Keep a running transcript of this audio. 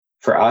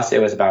for us,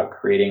 it was about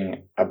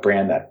creating a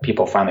brand that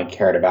people finally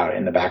cared about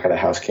in the back of the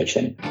house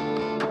kitchen.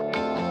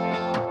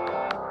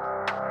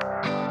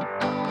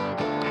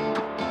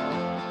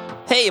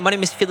 Hey, my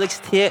name is Felix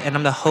Tia, and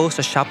I'm the host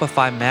of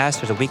Shopify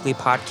Masters, a weekly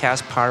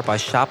podcast powered by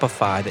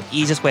Shopify, the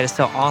easiest way to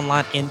sell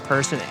online, in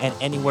person, and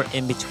anywhere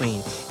in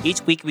between.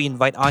 Each week, we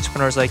invite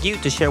entrepreneurs like you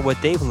to share what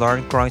they've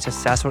learned growing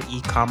successful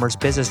e-commerce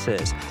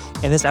businesses.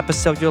 In this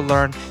episode, you'll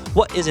learn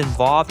what is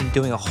involved in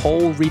doing a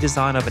whole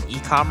redesign of an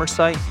e-commerce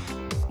site,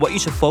 what you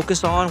should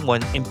focus on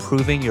when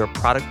improving your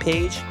product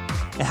page,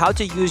 and how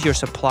to use your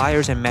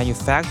suppliers and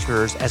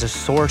manufacturers as a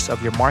source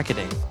of your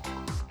marketing.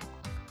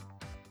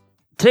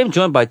 Today, I'm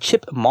joined by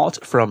Chip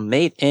Malt from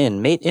Made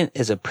In. Made In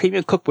is a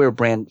premium cookware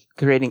brand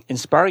creating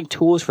inspiring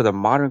tools for the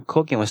modern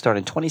cook and was started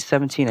in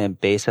 2017 and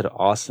based out of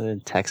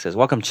Austin, Texas.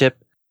 Welcome,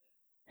 Chip.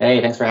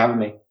 Hey, thanks for having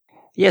me.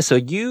 Yeah, so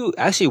you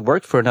actually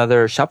worked for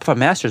another Shopify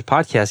Masters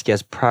podcast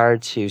guest prior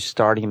to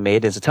starting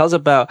Made In. So tell us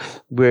about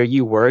where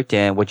you worked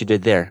and what you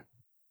did there.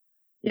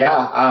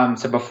 Yeah,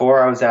 so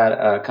before I was at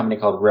a company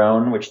called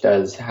Roan, which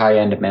does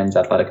high-end men's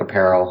athletic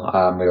apparel.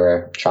 We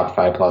were a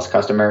Shopify Plus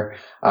customer.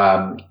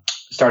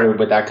 Started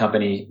with that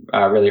company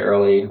really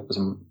early, was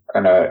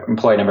an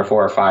employee number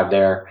 4 or 5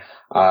 there,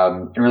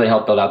 and really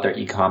helped build out their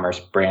e-commerce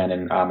brand.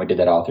 And we did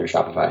that all through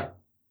Shopify.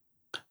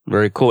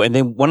 Very cool. And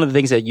then one of the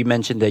things that you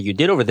mentioned that you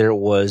did over there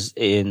was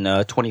in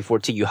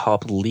 2014, you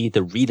helped lead the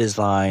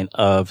redesign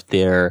of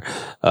their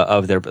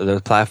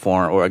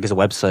platform, or I guess a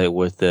website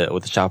with the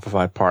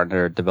Shopify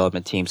partner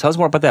development team. Tell us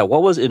more about that.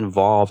 What was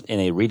involved in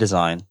a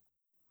redesign?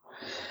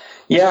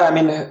 Yeah, I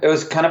mean, it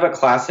was kind of a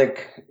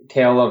classic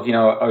tale of,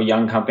 a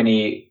young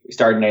company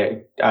starting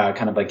to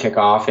kind of like kick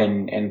off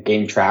and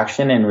gain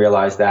traction and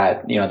realize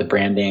that, the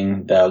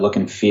branding, the look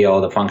and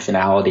feel, the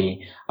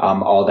functionality,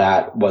 all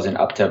that wasn't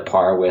up to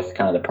par with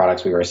kind of the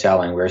products we were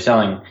selling. We were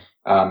selling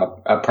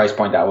a price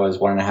point that was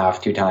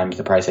 1.5, 2 times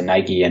the price of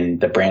Nike, and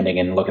the branding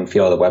and look and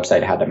feel of the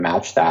website had to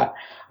match that.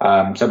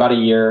 So about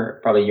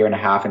probably a year and a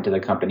half into the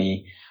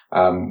company,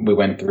 we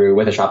went through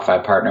with a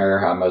Shopify partner.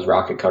 It was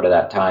Rocket Code at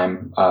that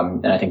time.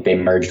 And I think they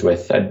merged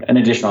with an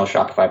additional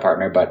Shopify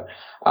partner, but,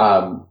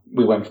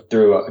 we went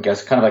through, I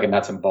guess, kind of like a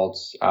nuts and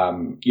bolts,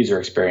 user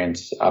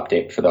experience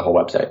update for the whole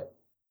website.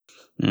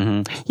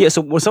 Mm-hmm. Yeah.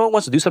 So when someone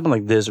wants to do something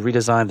like this,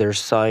 redesign their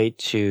site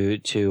to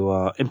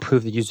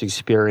improve the user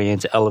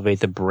experience, elevate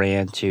the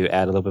brand, to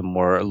add a little bit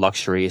more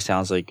luxury, it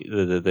sounds like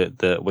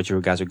the what you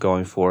guys are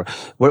going for.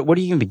 Where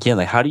do you even begin?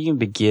 Like, how do you even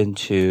begin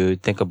to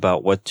think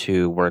about what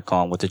to work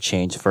on, what to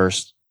change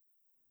first?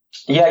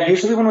 Yeah,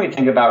 usually when we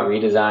think about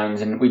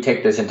redesigns, and we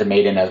take this into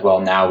Made In as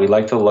well now, we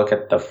like to look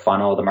at the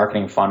funnel, the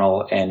marketing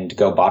funnel, and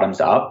go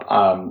bottoms up.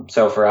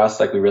 So for us,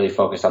 we really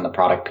focus on the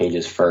product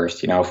pages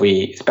first. If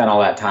we spend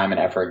all that time and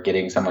effort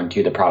getting someone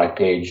to the product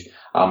page,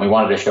 we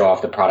wanted to show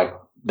off the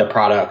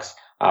products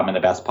in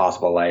the best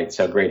possible light.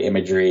 So great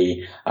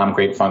imagery,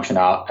 great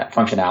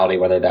functionality,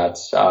 whether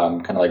that's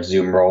kind of like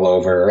Zoom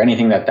rollover or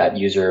anything that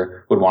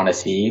user would want to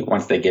see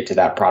once they get to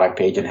that product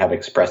page and have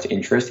expressed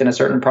interest in a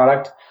certain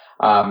product.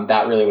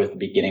 That really was the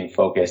beginning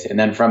focus. And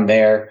then from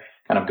there,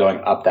 kind of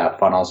going up that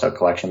funnel, so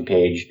collection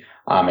page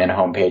and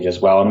home page as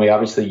well. And we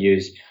obviously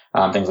use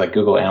things like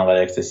Google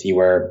Analytics to see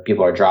where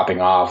people are dropping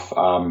off.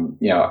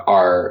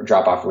 Our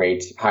drop-off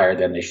rates higher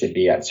than they should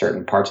be at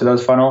certain parts of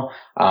those funnel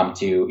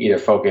to either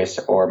focus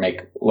or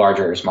make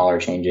larger or smaller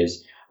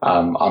changes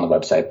on the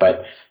website.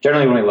 But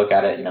generally, when we look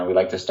at it, we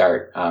like to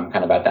start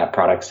kind of at that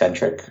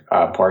product-centric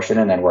portion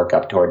and then work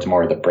up towards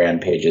more of the brand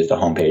pages, the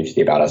home page,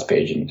 the About Us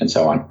page, and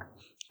so on.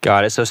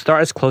 Got it. So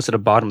start as close to the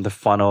bottom of the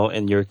funnel,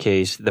 in your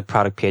case, the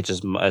product page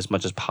as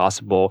much as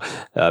possible,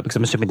 because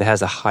I'm assuming that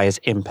has the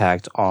highest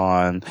impact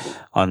on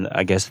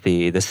I guess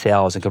the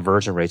sales and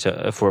conversion rates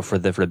for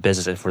the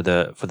business and for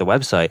the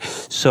website.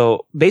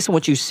 So based on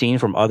what you've seen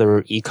from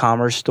other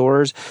e-commerce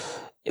stores,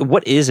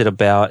 what is it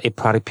about a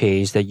product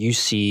page that you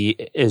see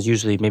is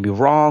usually maybe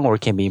wrong or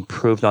can be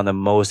improved on the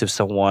most if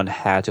someone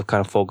had to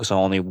kind of focus on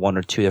only 1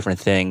 or 2 different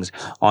things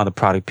on the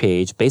product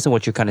page? Based on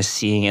what you're kind of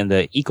seeing in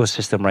the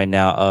ecosystem right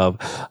now of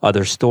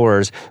other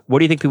stores, what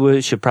do you think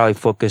people should probably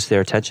focus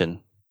their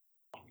attention?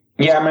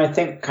 Yeah, I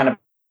think kind of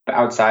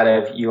outside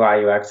of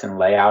UI, UX, and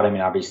layout,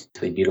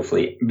 obviously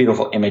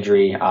beautiful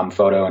imagery,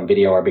 photo and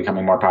video are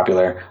becoming more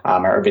popular,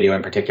 or video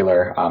in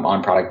particular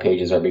on product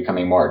pages are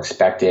becoming more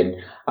expected,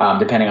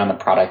 depending on the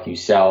product you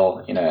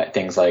sell,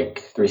 things like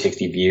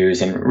 360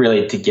 views, and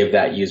really to give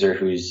that user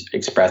who's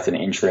expressed an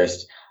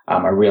interest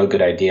a real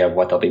good idea of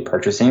what they'll be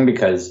purchasing,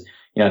 because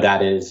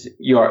that is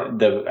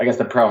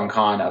the pro and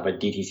con of a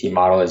DTC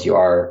model is you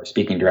are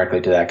speaking directly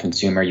to that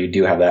consumer. You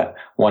do have that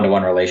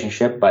one-to-one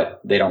relationship,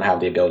 but they don't have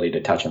the ability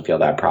to touch and feel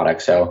that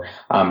product. So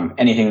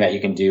anything that you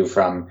can do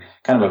from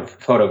kind of a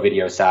photo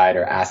video side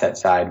or asset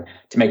side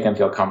to make them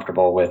feel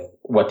comfortable with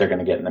what they're going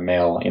to get in the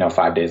mail,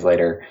 5 days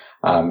later,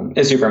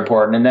 is super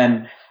important. And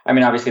then,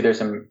 obviously there's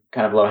some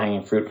kind of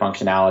low-hanging fruit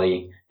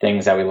functionality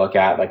things that we look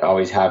at, like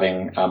always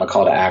having a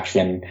call to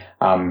action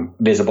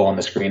visible on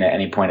the screen at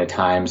any point in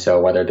time.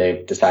 So whether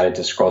they've decided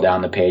to scroll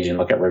down the page and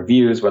look at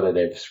reviews, whether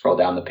they've scrolled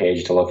down the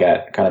page to look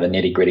at kind of the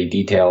nitty gritty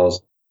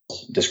details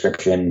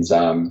descriptions,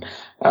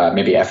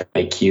 maybe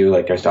FAQ.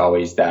 Like there's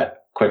always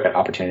that quick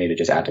opportunity to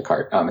just add to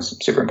cart.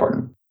 It's super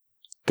important.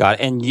 Got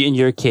it. And in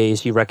your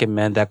case, you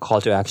recommend that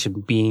call to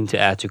action being to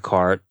add to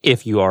cart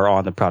if you are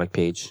on the product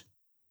page?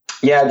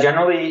 Yeah,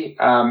 generally,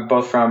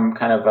 both from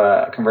kind of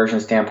a conversion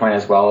standpoint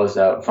as well as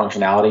a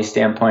functionality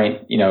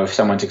standpoint. If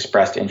someone's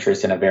expressed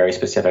interest in a very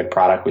specific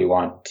product, we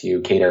want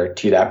to cater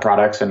to that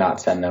product. So not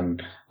send them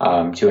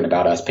to an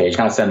About Us page,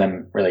 not send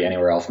them really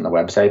anywhere else on the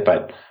website,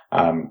 but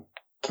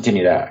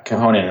continue to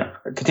hone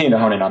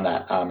in on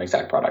that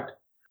exact product.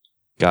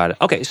 Got it.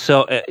 Okay,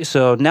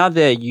 so now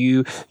that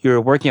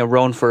you're working at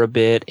Rhone for a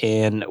bit,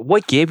 and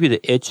what gave you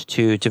the itch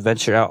to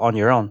venture out on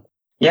your own?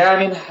 Yeah,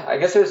 I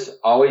guess it was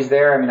always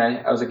there.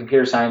 I was a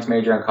computer science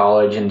major in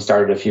college and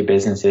started a few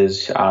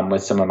businesses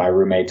with some of my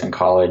roommates in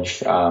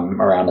college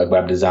around like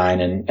web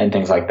design and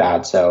things like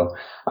that. So,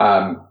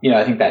 I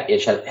think that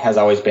itch has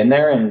always been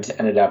there, and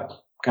ended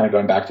up kind of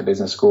going back to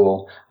business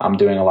school. I'm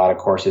doing a lot of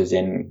courses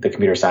in the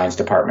computer science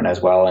department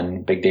as well,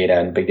 and big data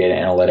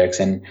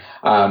analytics.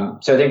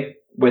 And so I think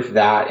with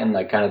that and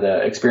like kind of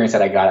the experience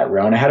that I got at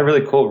Rhone, I had a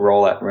really cool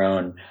role at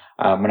Rhone.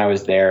 When I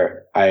was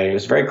there, I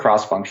was very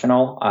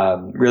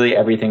cross-functional, really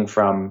everything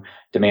from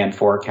demand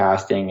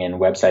forecasting and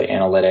website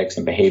analytics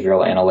and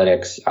behavioral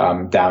analytics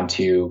down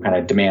to kind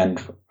of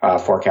demand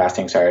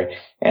forecasting,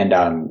 and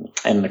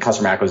the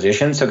customer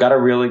acquisition. So got a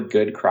really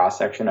good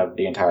cross-section of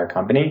the entire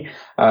company.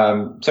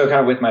 So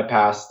kind of with my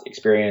past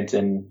experience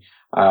and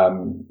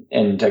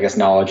I guess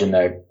knowledge in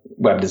the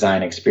web design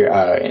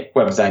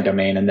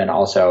domain, and then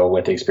also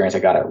with the experience I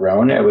got at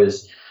Rhone, it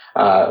was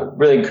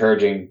really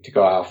encouraging to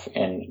go off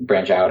and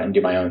branch out and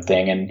do my own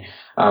thing. And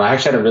I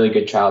actually had a really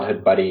good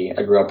childhood buddy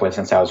I grew up with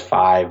since I was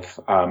 5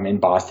 in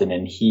Boston,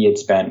 and he had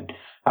spent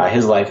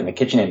his life in the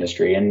kitchen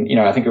industry. And,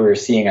 I think we were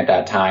seeing at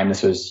that time,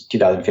 this was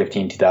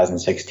 2015,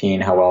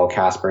 2016, how well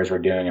Casper's were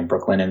doing and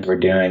Brooklinens were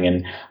doing,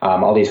 and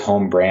all these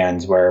home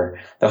brands where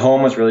the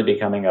home was really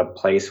becoming a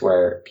place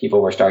where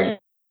people were starting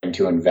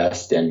to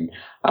invest in.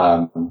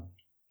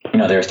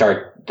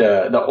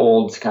 The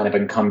old kind of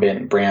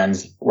incumbent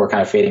brands were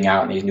kind of fading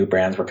out, and these new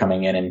brands were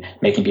coming in and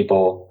making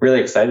people really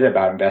excited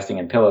about investing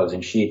in pillows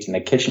and sheets, and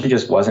the kitchen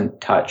just wasn't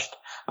touched.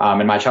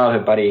 And my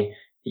childhood buddy,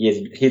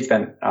 he'd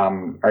spent,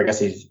 I guess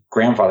his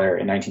grandfather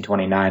in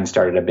 1929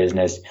 started a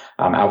business,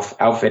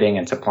 outfitting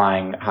and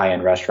supplying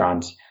high-end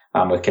restaurants,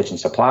 with kitchen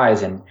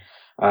supplies. And,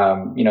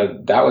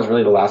 that was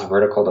really the last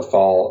vertical to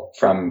fall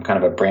from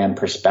kind of a brand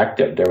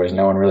perspective. There was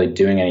no one really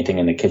doing anything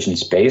in the kitchen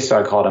space. So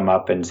I called him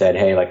up and said,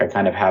 hey, like I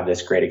kind of have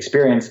this great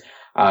experience,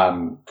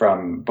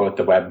 from both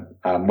the web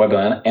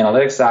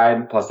analytics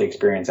side, plus the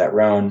experience at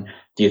Rhone.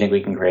 Do you think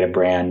we can create a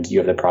brand? You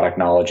have the product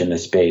knowledge in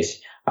this space,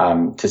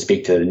 to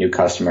speak to the new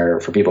customer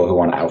for people who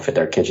want to outfit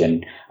their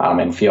kitchen,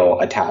 and feel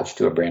attached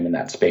to a brand in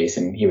that space.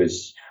 And he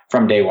was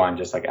from day one,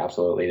 just like,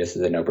 absolutely, this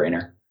is a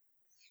no-brainer.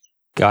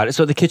 Got it.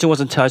 So the kitchen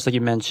wasn't touched, like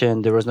you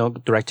mentioned. There was no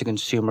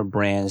direct-to-consumer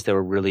brands that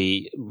were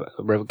really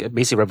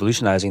basically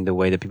revolutionizing the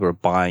way that people were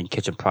buying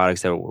kitchen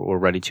products, that were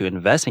ready to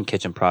invest in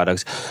kitchen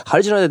products. How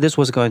did you know that this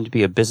was going to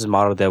be a business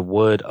model that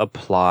would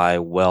apply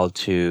well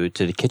to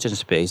the kitchen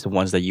space, the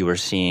ones that you were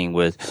seeing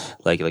with,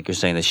 like you're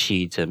saying, the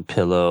sheets and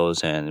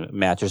pillows and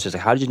mattresses?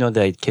 How did you know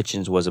that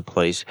kitchens was a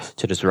place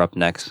to disrupt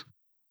next?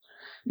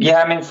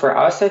 Yeah, for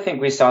us, I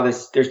think we saw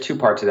this, there's two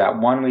parts to that.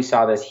 One, we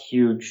saw this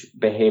huge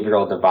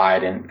behavioral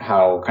divide in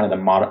how kind of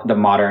the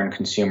modern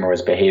consumer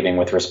was behaving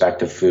with respect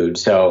to food.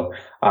 So,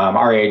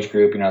 our age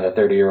group, the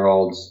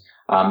 30-year-olds,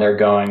 they're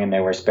going and they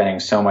were spending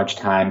so much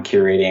time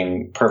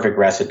curating perfect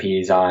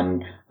recipes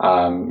on,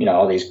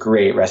 all these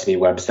great recipe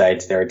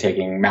websites. They were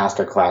taking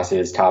master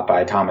classes taught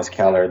by Thomas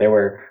Keller. They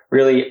were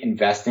really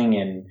investing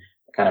in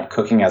kind of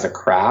cooking as a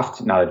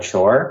craft, not a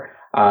chore.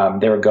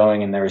 They were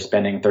going and they were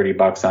spending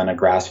 $30 on a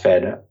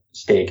grass-fed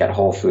steak at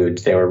Whole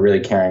Foods. They were really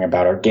caring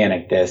about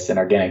organic this and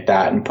organic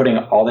that, and putting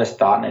all this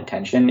thought and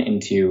attention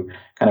into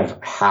kind of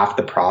half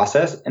the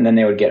process. And then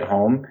they would get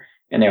home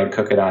and they would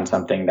cook it on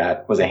something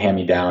that was a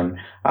hand-me-down,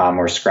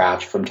 or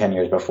scratch from 10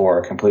 years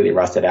before, completely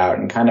rusted out,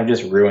 and kind of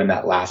just ruin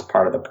that last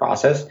part of the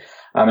process.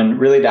 And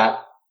really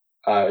that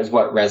is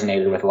what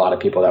resonated with a lot of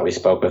people that we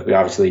spoke with. We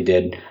obviously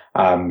did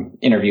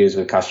interviews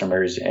with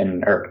customers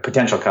or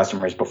potential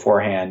customers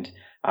beforehand.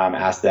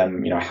 Ask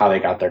them, how they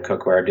got their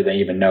cookware. Do they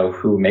even know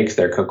who makes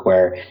their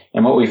cookware?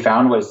 And what we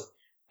found was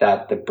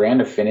that the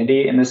brand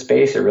affinity in this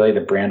space, or really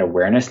the brand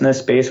awareness in this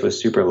space,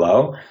 was super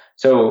low.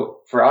 So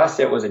for us,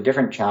 it was a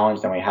different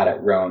challenge than we had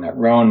at Rhone. At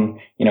Rhone,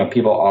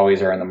 people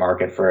always are in the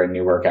market for a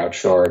new workout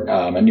short,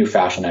 a new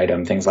fashion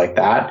item, things like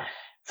that.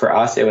 For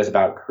us, it was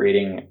about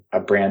creating a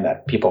brand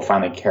that people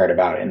finally cared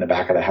about in the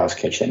back of the house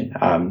kitchen.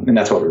 And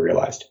that's what we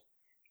realized.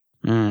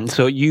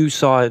 So you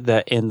saw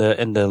that in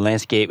the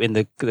landscape, in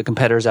the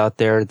competitors out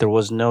there, there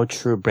was no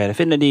true brand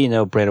affinity,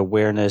 no brand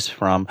awareness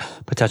from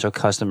potential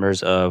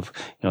customers of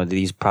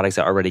these products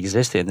that already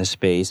existed in the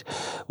space.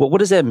 What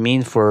does that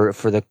mean for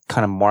the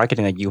kind of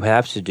marketing that you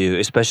have to do,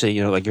 especially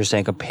like you're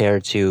saying,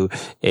 compared to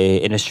a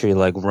industry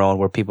like Rhone,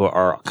 where people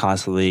are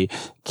constantly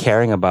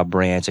caring about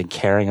brands and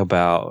caring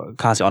about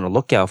constantly on the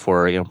lookout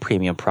for,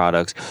 premium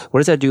products. What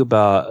does that do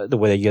about the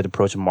way that you have to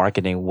approach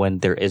marketing when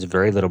there is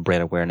very little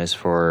brand awareness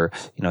for,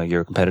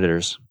 your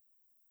competitors?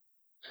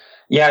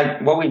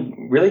 Yeah, what we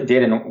really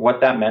did and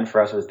what that meant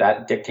for us was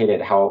that dictated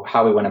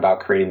how we went about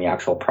creating the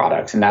actual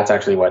products. And that's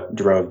actually what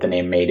drove the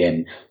name Made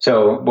In.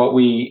 So what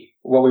we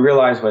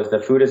realized was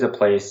that food is a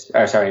place,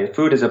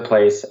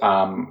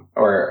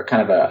 or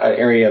kind of an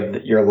area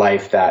of your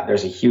life that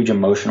there's a huge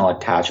emotional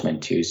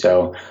attachment to.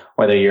 So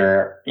whether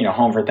you're,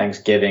 home for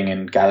Thanksgiving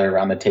and gather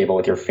around the table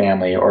with your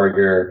family, or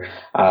you're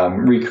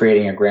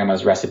recreating your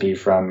grandma's recipe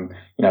from,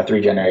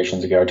 3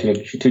 generations ago,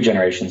 two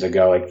generations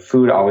ago, like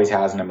food always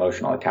has an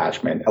emotional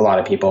attachment. A lot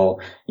of people,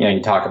 you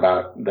talk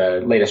about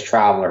the latest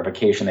travel or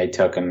vacation they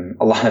took, and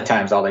a lot of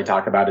times all they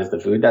talk about is the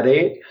food that they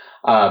ate.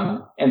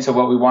 And so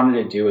what we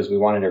wanted to do is we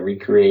wanted to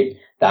recreate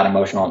that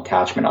emotional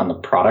attachment on the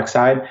product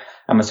side.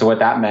 So what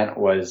that meant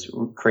was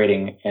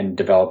creating and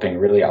developing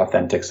really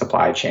authentic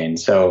supply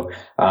chains. So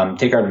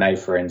take our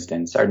knife, for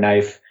instance. Our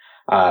knife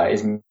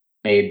is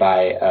made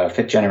by a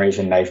 5th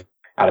generation knife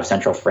out of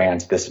central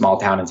France, this small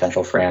town in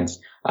central France.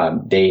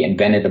 They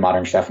invented the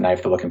modern chef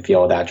knife, the look and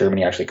feel of that.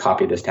 Germany actually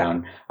copied this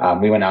town.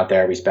 We went out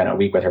there. We spent a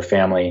week with her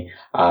family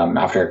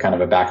after kind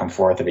of a back and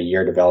forth of a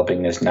year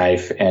developing this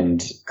knife,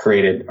 and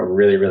created a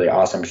really, really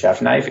awesome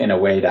chef knife in a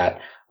way that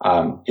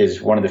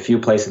is one of the few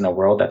places in the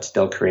world that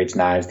still creates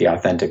knives the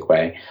authentic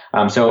way.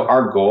 So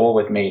our goal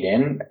with Made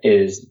In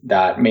is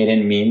that Made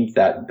In means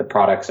that the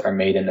products are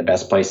made in the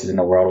best places in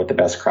the world with the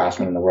best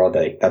craftsmen in the world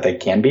that they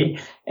can be.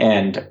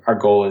 And our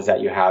goal is that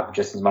you have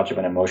just as much of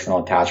an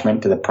emotional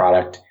attachment to the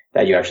product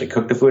that you actually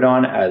cook the food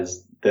on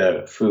as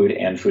the food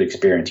and food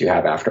experience you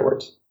have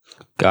afterwards.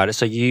 Got it.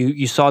 So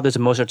you saw this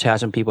emotional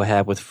attachment people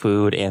have with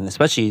food, and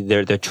especially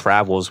their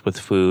travels with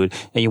food,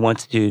 and you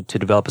wanted to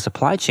develop a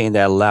supply chain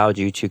that allowed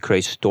you to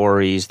create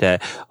stories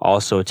that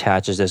also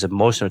attaches this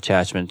emotional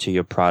attachment to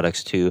your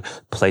products to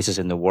places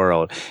in the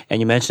world.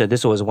 And you mentioned that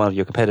this was one of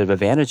your competitive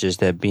advantages,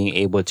 that being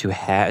able to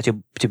have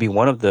to be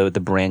one of the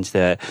brands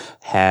that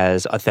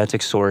has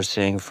authentic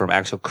sourcing from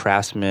actual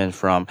craftsmen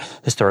from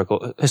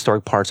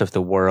historic parts of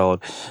the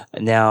world.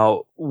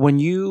 Now, when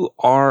you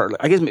are,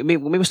 I guess maybe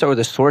we start with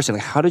the sourcing.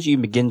 Like, how did you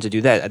begin to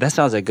do that? That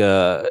sounds like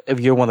if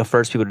you're one of the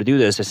first people to do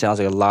this, it sounds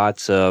like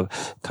lots of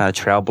kind of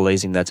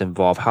trailblazing that's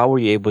involved. How were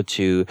you able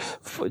to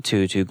go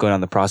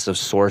down the process of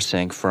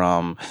sourcing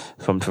from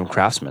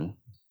craftsmen?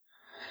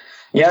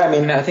 Yeah,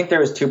 I think there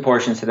was 2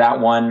 portions to that.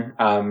 One,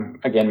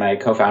 again, my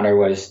co-founder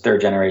was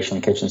 3rd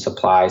generation kitchen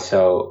supply,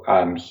 so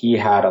he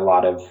had a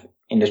lot of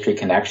industry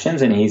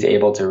connections, and he's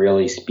able to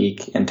really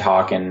speak and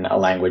talk in a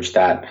language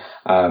that,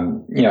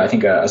 I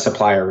think a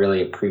supplier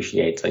really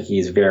appreciates. Like,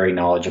 he's very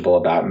knowledgeable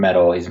about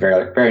metal. He's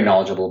very, very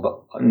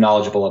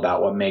knowledgeable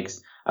about what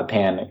makes a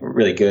pan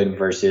really good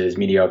versus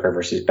mediocre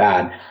versus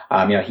bad.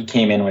 He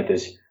came in with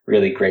this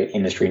really great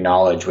industry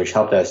knowledge, which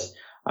helped us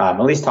at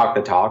least talk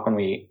the talk when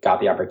we got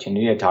the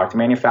opportunity to talk to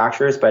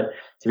manufacturers. But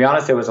to be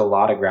honest, it was a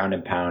lot of ground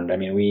and pound.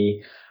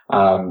 We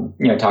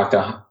talked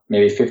to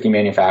maybe 50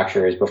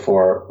 manufacturers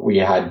before we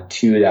had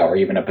 2 that were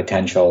even a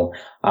potential.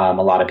 A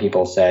lot of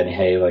people said,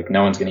 hey, like,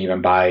 no one's going to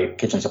even buy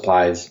kitchen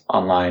supplies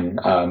online.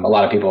 A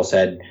lot of people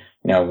said,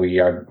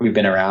 we've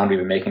been around, we've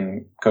been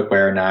making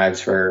cookware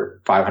knives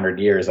for 500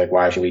 years. Like,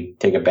 why should we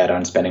take a bet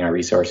on spending our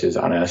resources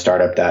on a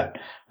startup that,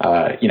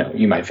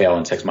 you might fail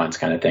in 6 months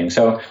kind of thing.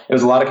 So it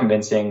was a lot of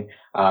convincing.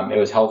 It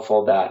was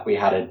helpful that we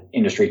had an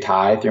industry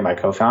tie through my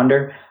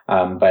co-founder.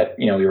 But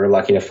we were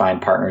lucky to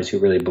find partners who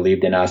really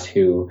believed in us,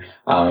 who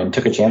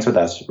took a chance with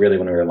us really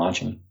when we were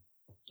launching.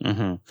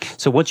 Mm-hmm.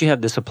 So once you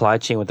have the supply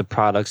chain with the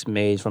products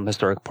made from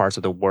historic parts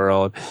of the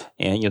world,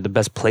 and the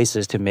best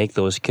places to make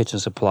those kitchen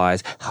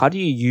supplies, how do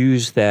you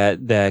use that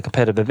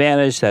competitive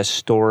advantage, that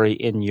story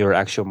in your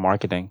actual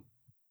marketing?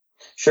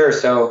 Sure.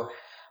 So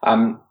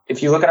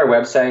if you look at our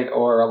website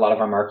or a lot of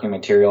our marketing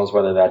materials,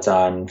 whether that's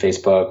on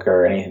Facebook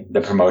or any of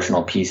the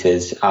promotional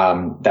pieces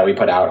that we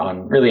put out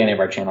on really any of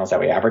our channels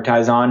that we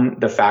advertise on,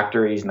 the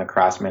factories and the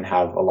craftsmen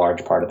have a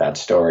large part of that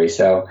story.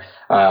 So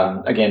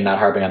again, not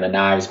harping on the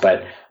knives,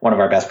 but one of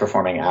our best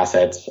performing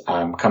assets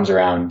comes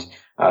around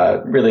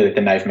really like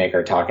the knife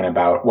maker talking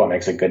about what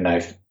makes a good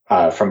knife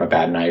from a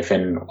bad knife,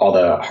 and all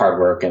the hard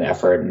work and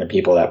effort and the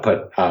people that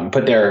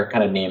put their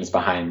kind of names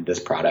behind this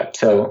product.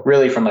 So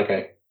really from like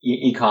a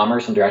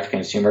e-commerce and direct to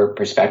consumer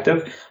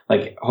perspective,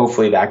 like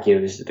hopefully that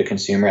gives the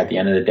consumer at the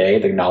end of the day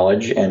the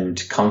knowledge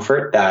and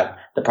comfort that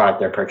the product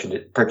they're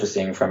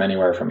purchasing from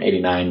anywhere from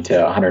 $89 to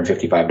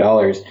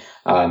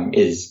 $155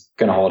 is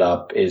going to hold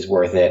up, is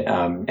worth it,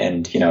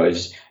 and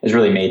is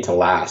really made to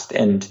last.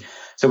 And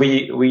so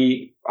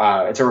we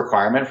it's a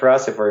requirement for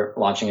us if we're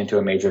launching into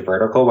a major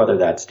vertical, whether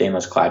that's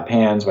stainless clad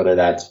pans, whether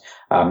that's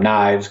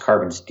knives,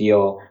 carbon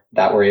steel,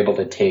 that we're able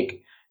to take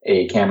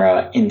a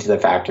camera into the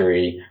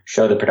factory,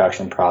 show the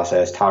production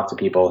process, talk to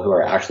people who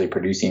are actually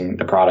producing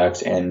the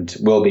products and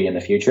will be in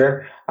the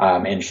future,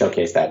 and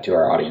showcase that to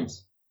our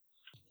audience.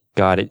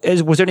 Got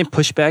it. Was there any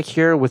pushback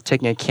here with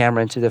taking a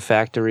camera into the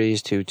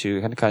factories to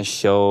kind of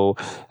show,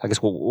 I guess,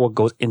 what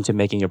goes into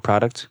making your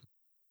product?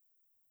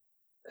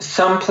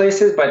 Some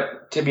places,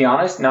 but to be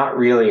honest, not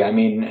really. I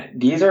mean,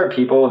 these are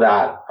people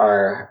that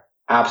are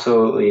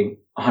absolutely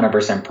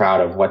 100%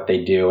 proud of what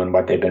they do and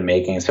what they've been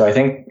making. So I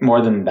think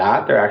more than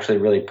that, they're actually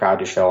really proud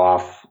to show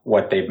off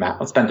what they've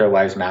spent their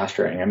lives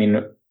mastering. I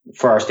mean,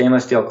 for our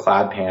stainless steel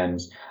clad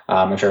pans,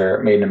 which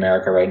are made in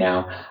America right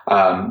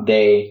now,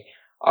 they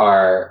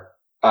are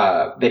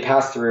they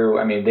pass through,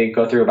 I mean, they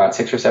go through about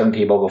 6 or 7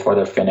 people before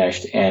they're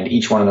finished. And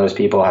each one of those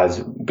people has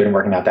been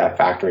working at that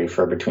factory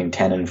for between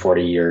 10 and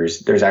 40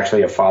 years. There's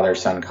actually a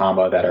father-son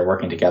combo that are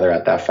working together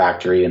at that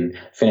factory and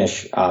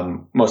finish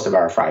most of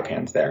our fry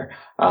pans there.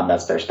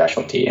 That's their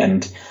specialty.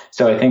 And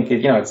so I think,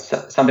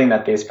 it's something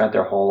that they spent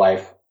their whole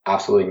life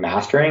absolutely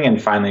mastering.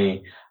 And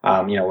finally,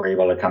 we're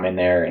able to come in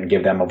there and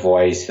give them a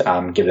voice,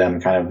 give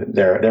them kind of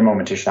their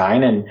moment to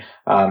shine. And,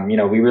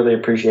 we really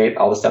appreciate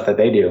all the stuff that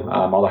they do,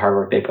 all the hard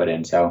work they put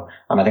in. So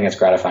I think it's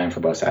gratifying for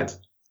both sides.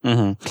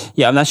 Mm-hmm.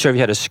 Yeah, I'm not sure if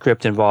you had a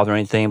script involved or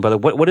anything, but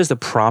what is the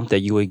prompt that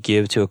you would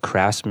give to a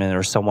craftsman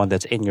or someone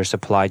that's in your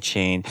supply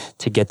chain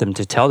to get them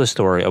to tell the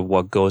story of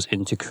what goes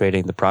into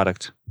creating the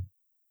product?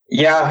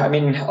 Yeah, I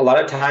mean, a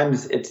lot of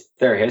times it's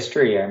their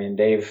history. I mean,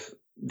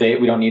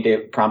 we don't need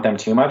to prompt them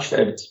too much.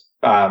 It's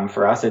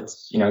for us,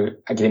 it's,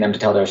 getting them to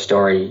tell their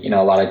story.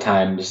 A lot of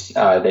times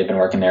they've been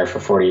working there for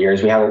 40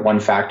 years. We have one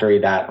factory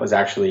that was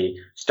actually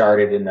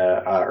started in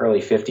the early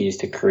 50s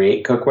to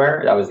create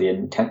cookware. That was the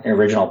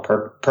original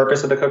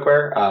purpose of the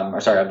cookware,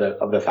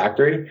 of the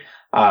factory.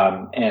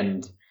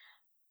 And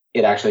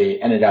it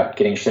actually ended up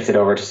getting shifted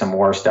over to some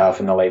war stuff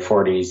in the late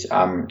 40s.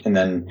 And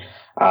then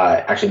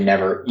actually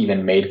never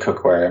even made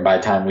cookware. And by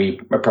the time we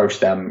approached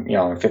them,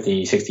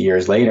 50, 60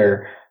 years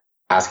later,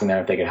 asking them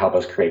if they could help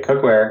us create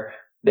cookware,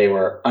 they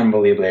were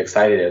unbelievably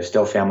excited. It was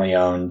still family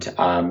owned.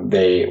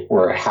 They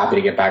were happy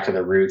to get back to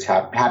the roots,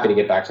 happy to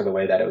get back to the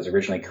way that it was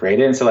originally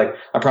created. And so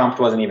a prompt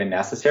wasn't even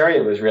necessary.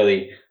 It was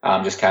really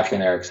just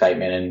capturing their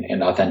excitement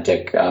and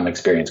authentic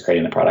experience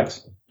creating the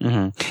products.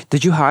 Mm-hmm.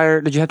 Did you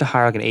have to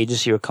hire an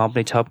agency or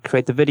company to help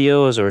create the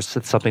videos, or is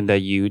it something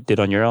that you did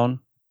on your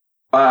own?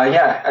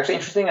 Yeah, actually,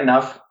 interesting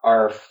enough,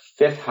 our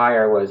 5th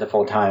hire was a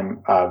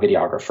full-time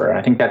videographer. And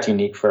I think that's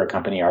unique for a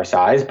company our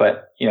size.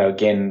 But,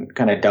 again,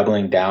 kind of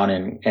doubling down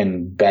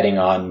and betting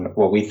on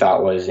what we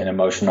thought was an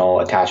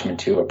emotional attachment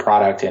to a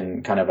product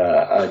and kind of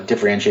a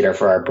differentiator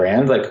for our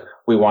brand.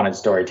 We wanted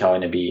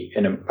storytelling to be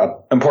an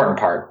important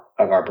part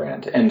of our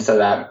brand. And so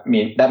that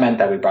meant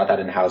that we brought that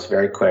in-house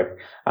very quick,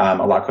 a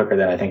lot quicker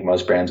than I think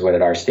most brands would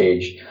at our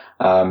stage.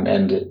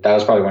 And that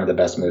was probably one of the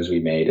best moves we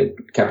made.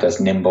 It kept us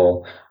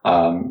nimble.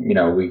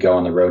 We go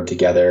on the road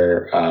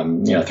together,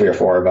 3 or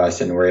 4 of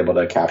us, and we're able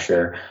to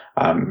capture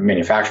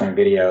manufacturing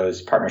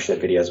videos,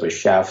 partnership videos with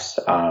chefs,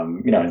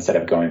 instead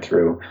of going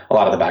through a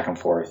lot of the back and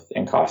forth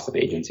and cost of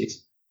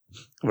agencies.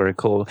 Very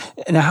cool.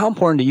 And how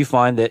important do you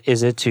find that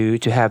is it to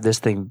have this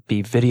thing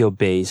be video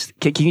based?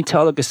 Can you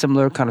tell a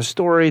similar kind of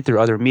story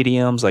through other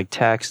mediums like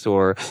text,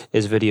 or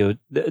is video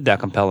that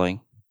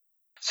compelling?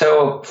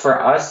 So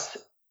for us,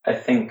 I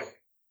think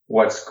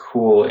what's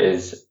cool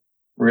is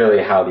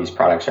really how these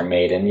products are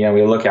made. And,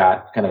 we look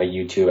at kind of a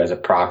YouTube as a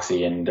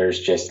proxy, and there's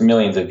just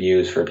millions of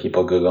views for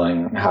people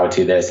Googling how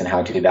to this and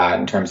how to that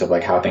in terms of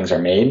how things are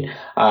made.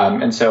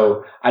 And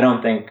so I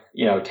don't think,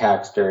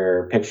 text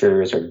or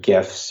pictures or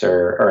GIFs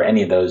or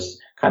any of those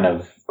kind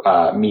of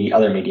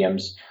other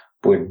mediums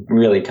would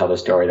really tell the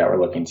story that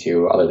we're looking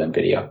to other than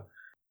video.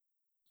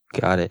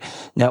 Got it.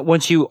 Now,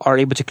 once you are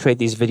able to create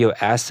these video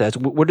assets,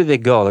 where do they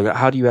go?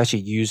 How do you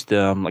actually use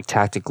them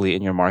tactically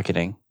in your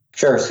marketing?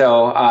 Sure.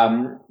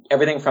 So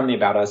everything from the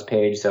About Us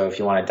page. So if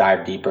you want to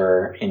dive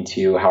deeper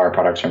into how our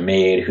products are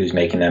made, who's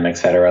making them, et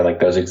cetera,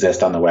 those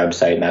exist on the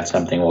website, and that's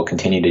something we'll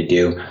continue to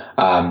do.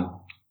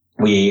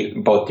 We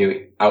both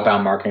do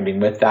outbound marketing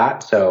with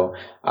that. So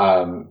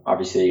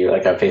obviously,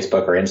 like on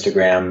Facebook or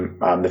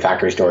Instagram, the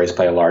factory stories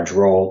play a large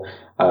role.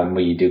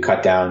 We do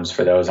cut downs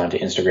for those onto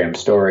Instagram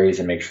stories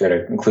and make sure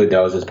to include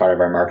those as part of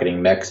our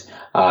marketing mix,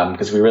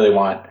 because we really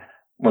want,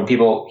 when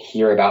people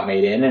hear about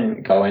Made In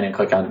and go in and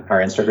click on our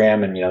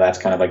Instagram, and that's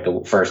kind of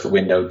the first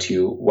window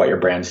to what your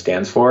brand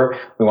stands for,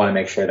 we want to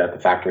make sure that the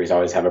factories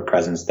always have a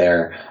presence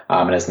there,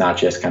 and it's not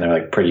just kind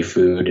of pretty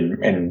food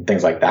and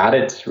things like that.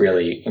 It's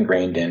really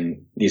ingrained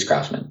in these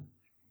craftsmen.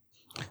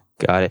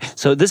 Got it.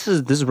 So this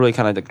is really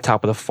kind of the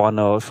top of the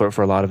funnel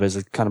for a lot of it,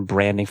 is kind of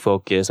branding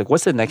focus.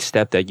 What's the next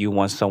step that you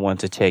want someone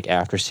to take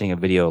after seeing a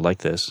video like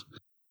this?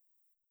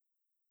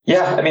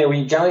 Yeah, I mean,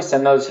 we generally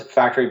send those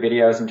factory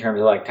videos in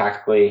terms of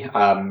tactically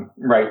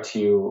right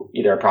to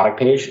either a product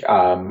page,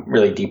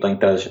 really deep link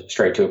those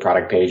straight to a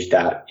product page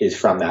that is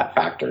from that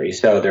factory.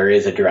 So there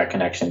is a direct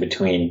connection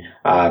between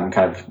kind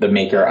of the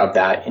maker of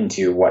that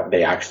into what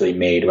they actually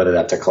made, whether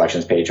that's a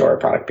collections page or a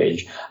product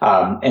page.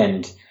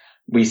 And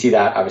we see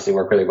that obviously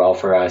work really well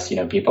for us.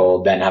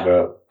 People then have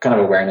a kind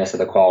of awareness of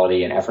the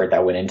quality and effort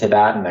that went into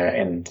that,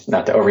 and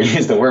not to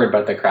overuse the word,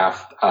 but the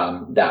craft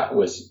that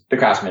was the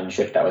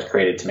craftsmanship that was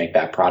created to make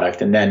that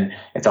product. And then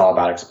it's all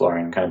about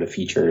exploring kind of the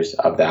features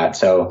of that.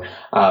 So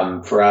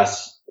for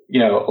us, a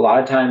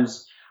lot of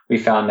times we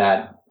found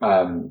that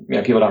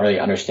people don't really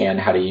understand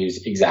how to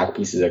use exact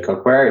pieces of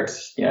cookware.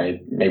 It's,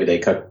 maybe they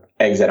cook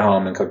eggs at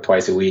home and cook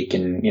twice a week,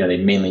 and, they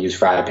mainly use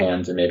fry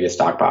pans and maybe a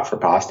stock pot for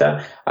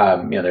pasta.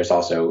 There's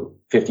also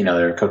 15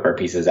 other cookware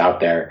pieces out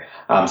there.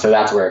 So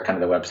that's where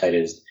kind of the website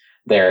is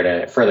there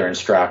to further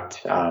instruct,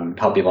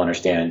 help people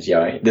understand,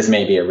 this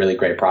may be a really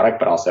great product,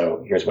 but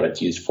also here's what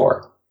it's used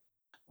for.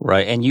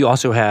 Right. And you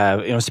also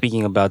have,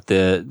 speaking about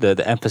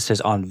the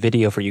emphasis on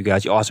video for you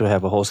guys, you also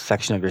have a whole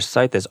section of your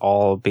site that's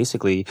all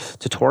basically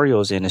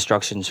tutorials and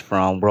instructions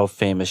from world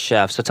famous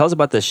chefs. So tell us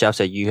about the chefs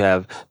that you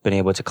have been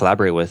able to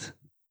collaborate with.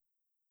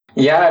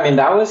 Yeah,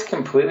 that was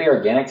completely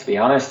organic, to be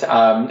honest.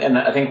 And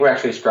I think we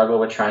actually struggle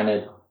with trying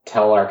to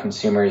tell our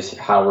consumers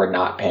how we're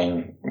not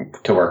paying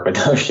to work with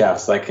those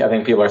chefs. Like, I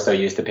think people are so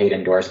used to paid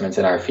endorsements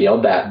in our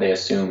field that they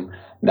assume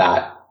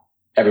that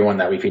everyone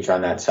that we feature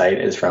on that site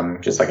is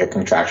from just like a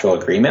contractual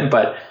agreement.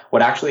 But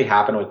what actually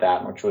happened with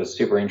that, which was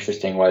super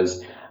interesting,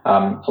 was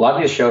a lot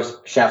of these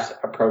chefs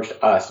approached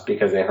us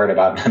because they heard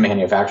about the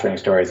manufacturing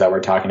stories that we're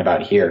talking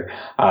about here.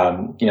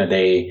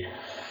 They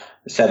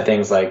said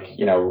things like,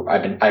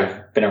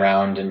 I've been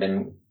around and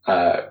been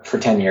for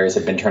 10 years,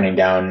 have been turning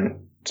down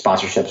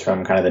sponsorships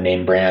from kind of the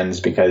name brands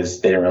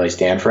because they didn't really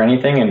stand for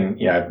anything.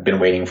 And, I've been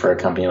waiting for a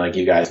company like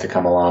you guys to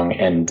come along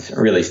and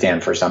really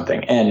stand for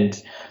something. And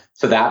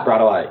so that brought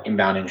a lot of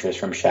inbound interest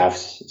from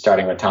chefs,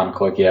 starting with Tom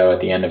Colicchio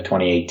at the end of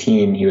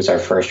 2018. He was our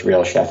first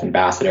real chef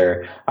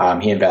ambassador.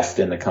 He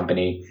invested in the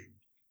company.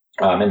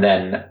 And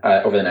then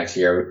over the next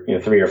year,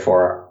 3 or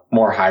 4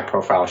 more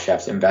high-profile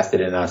chefs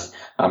invested in us.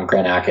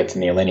 Grant Achatz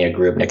and the Alinea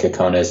Group, Nick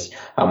Kokonas,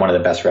 one of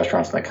the best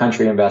restaurants in the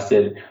country,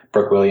 invested.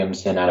 Brooke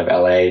Williamson out of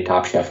LA,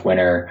 Top Chef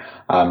winner,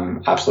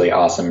 absolutely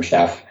awesome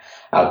chef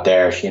out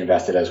there. She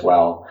invested as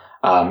well.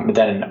 But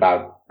then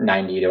about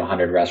 90 to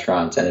 100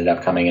 restaurants ended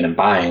up coming in and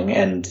buying.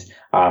 And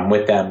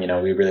with them,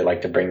 we really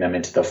like to bring them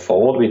into the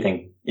fold. We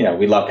think,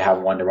 we love to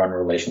have one-to-one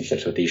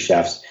relationships with these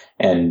chefs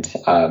and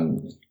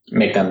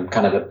make them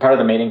kind of part of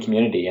the mating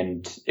community.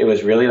 And it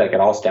was really like it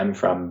all stemmed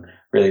from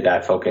really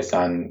that focus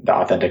on the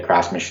authentic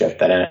craftsmanship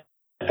that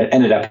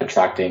ended up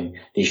attracting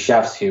these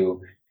chefs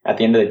who, at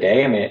the end of the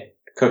day,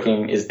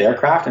 cooking is their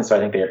craft. And so I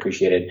think they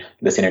appreciated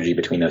the synergy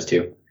between those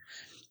two.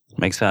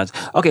 Makes sense.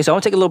 Okay, so I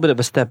want to take a little bit of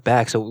a step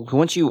back. So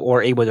once you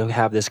were able to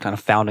have this kind of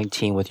founding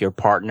team with your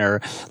partner,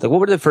 like what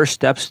were the first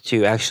steps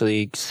to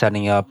actually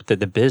setting up the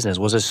business?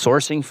 Was it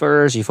sourcing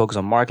first? You focus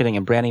on marketing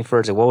and branding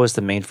first? Like what was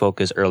the main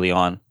focus early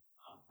on?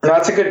 No,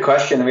 that's a good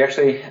question. We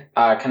actually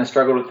kind of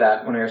struggled with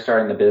that when we were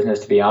starting the business,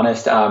 to be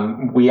honest.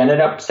 We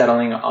ended up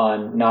settling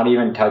on not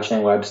even touching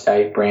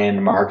website,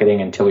 brand,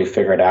 marketing until we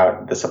figured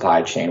out the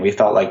supply chain. We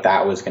felt like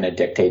that was going to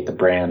dictate the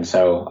brand.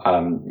 So,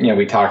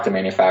 we talked to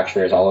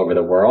manufacturers all over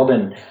the world,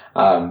 and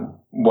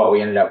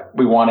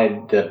we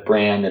wanted the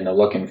brand and the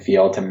look and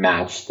feel to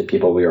match the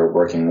people we were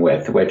working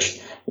with, which,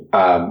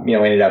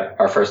 ended up,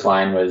 our first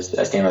line was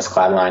a stainless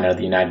clad line out of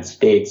the United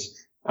States.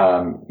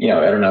 I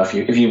don't know if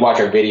you watch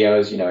our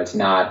videos, it's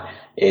not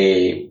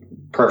a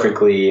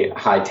perfectly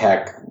high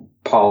tech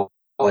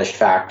polished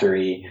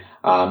factory,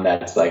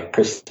 that's like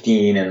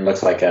pristine and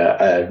looks like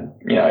a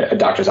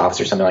doctor's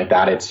office or something like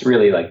that. It's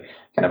really like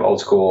kind of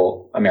old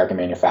school American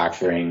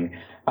manufacturing,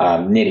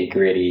 nitty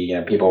gritty,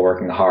 people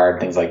working hard,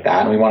 things like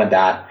that. And we wanted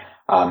that,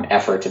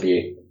 effort to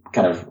be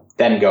kind of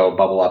then go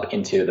bubble up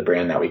into the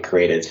brand that we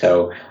created.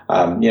 So,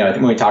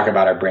 when we talk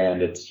about our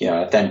brand, it's,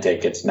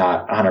 authentic. It's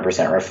not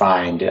 100%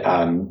 refined.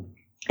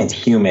 It's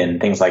human,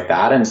 things like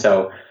that. And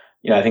so,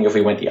 I think if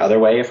we went the other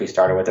way, if we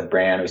started with a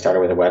brand, we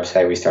started with a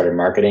website, we started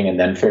marketing and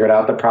then figured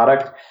out the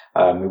product,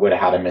 we would have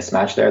had a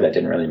mismatch there that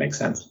didn't really make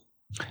sense.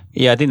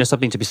 Yeah, I think there's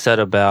something to be said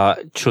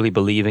about truly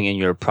believing in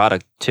your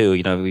product too.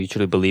 If you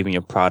truly believe in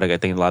your product, I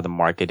think a lot of the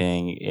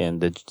marketing and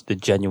the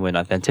genuine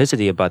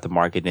authenticity about the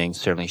marketing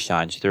certainly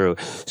shines through.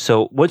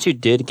 So once you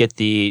did get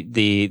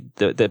the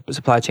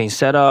supply chain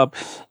set up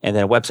and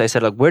then website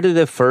set up, where did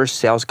the first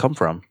sales come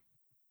from?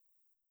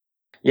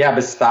 Yeah,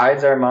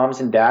 besides our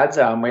moms and dads,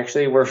 we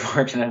actually were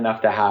fortunate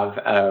enough to have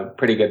a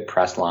pretty good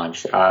press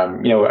launch.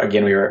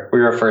 Again, we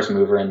were a first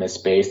mover in this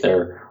space.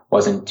 There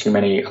wasn't too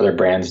many other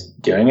brands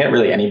doing it,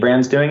 really any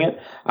brands doing it.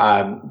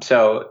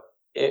 So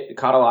it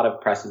caught a lot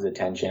of press's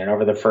attention. And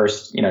over the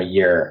first,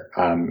 year,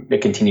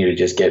 it continued to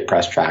just get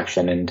press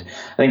traction. And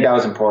I think that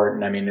was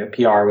important.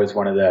 PR was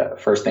one of the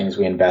first things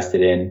we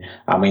invested in.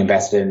 We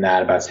invested in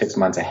that about 6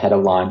 months ahead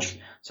of launch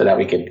so that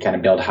we could kind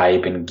of build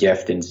hype and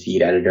gift and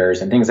seed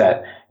editors and things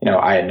that,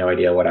 I had no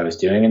idea what I was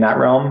doing in that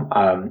realm.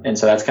 And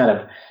so that's kind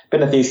of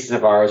been a thesis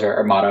of ours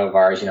or motto of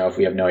ours. If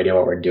we have no idea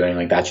what we're doing,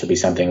 like that should be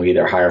something we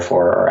either hire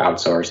for or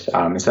outsource.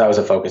 And so that was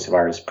a focus of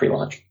ours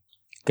pre-launch.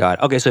 Got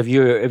it. Okay, so if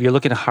you're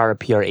looking to hire a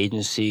PR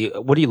agency,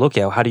 what do you look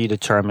at? How do you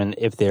determine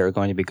if they're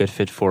going to be a good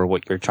fit for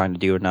what you're trying to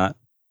do or not?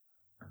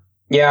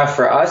 Yeah,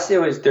 for us,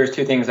 there's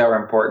two things that were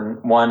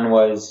important. One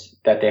was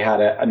that they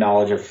had a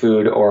knowledge of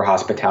food or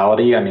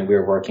hospitality. I mean, we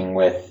were working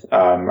with,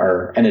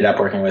 or ended up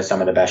working with some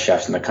of the best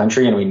chefs in the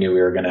country, and we knew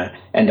we were going to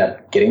end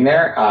up getting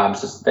there.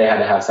 So they had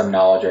to have some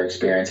knowledge or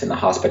experience in the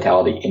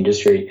hospitality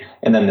industry.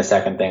 And then the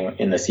second thing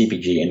in the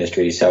CPG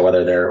industry. So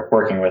whether they're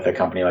working with a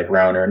company like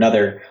Rhone or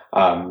another,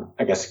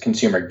 I guess,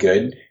 consumer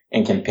good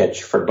and can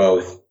pitch for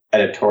both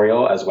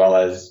editorial as well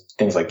as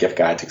things like gift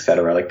guides, et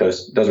cetera. Like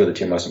those were the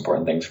two most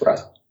important things for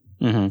us.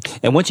 Mm-hmm.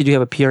 And once you do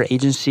have a PR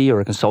agency or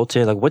a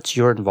consultant, like what's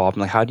your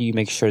involvement? Like how do you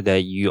make sure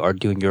that you are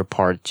doing your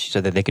part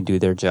so that they can do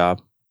their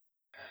job?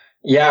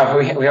 Yeah,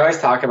 we always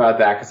talk about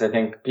that because I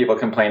think people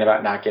complain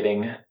about not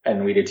getting,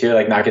 and we do too,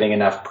 like not getting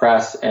enough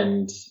press.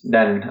 And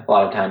then a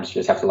lot of times you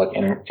just have to look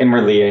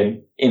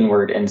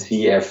inward and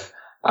see if,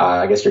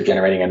 I guess you're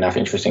generating enough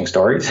interesting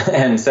stories.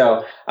 And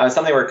so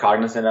something we're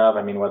cognizant of,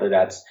 I mean, whether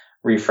that's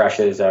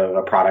refreshes of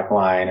a product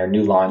line or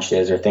new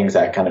launches or things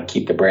that kind of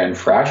keep the brand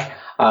fresh.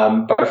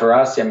 But for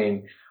us, I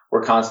mean,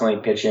 we're constantly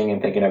pitching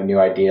and thinking of new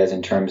ideas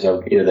in terms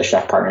of either the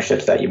chef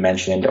partnerships that you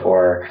mentioned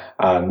or,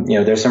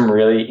 there's some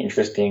really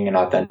interesting and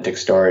authentic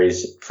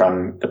stories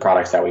from the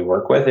products that we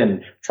work with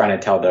and trying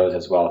to tell those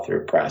as well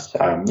through press.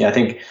 I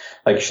think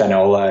like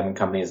Shinola and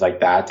companies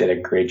like that did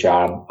a great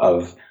job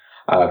of,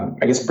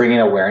 I guess, bringing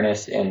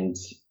awareness and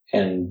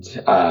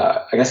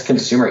I guess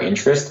consumer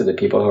interest to the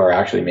people who are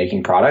actually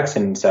making products.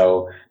 And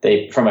so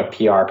from a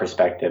PR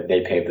perspective,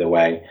 they paved the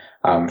way,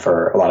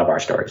 for a lot of our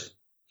stories.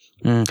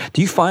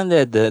 Do you find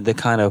that the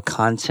kind of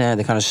content,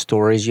 the kind of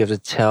stories you have to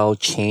tell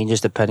changes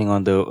depending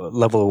on the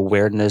level of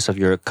awareness of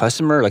your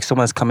customer? Like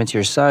someone's coming to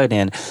your site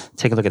and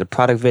taking a look at the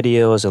product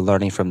videos and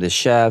learning from the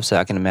chefs.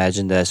 I can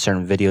imagine that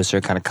certain videos,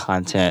 certain kind of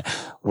content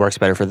works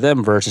better for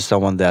them versus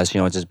someone that's,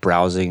 just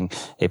browsing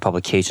a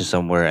publication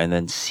somewhere and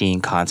then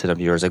seeing content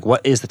of yours. Like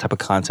what is the type of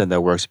content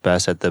that works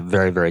best at the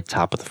very, very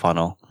top of the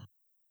funnel?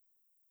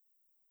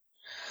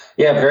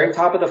 Yeah, very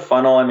top of the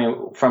funnel. I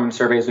mean, from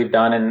surveys we've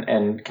done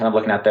and kind of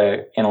looking at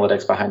the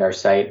analytics behind our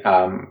site,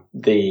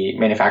 the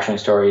manufacturing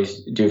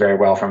stories do very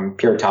well from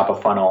pure top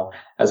of funnel,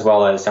 as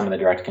well as some of the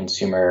direct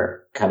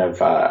consumer kind of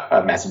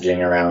messaging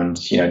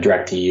around,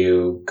 direct to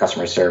you,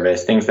 customer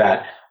service, things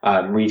that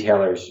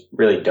retailers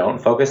really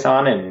don't focus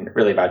on and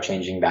really about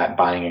changing that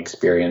buying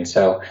experience.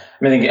 So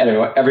I think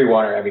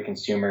everyone or every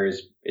consumer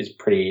is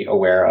pretty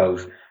aware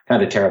of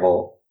kind of the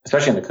terrible,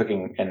 especially in the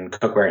cooking and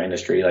cookware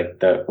industry, like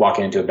the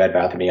walking into a Bed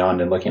Bath & Beyond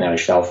and looking at a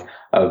shelf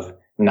of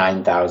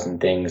 9,000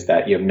 things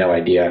that you have no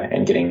idea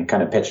and getting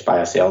kind of pitched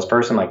by a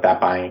salesperson, like that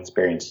buying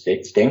experience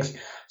stinks.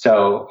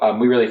 So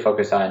we really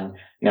focus on,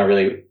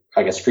 really,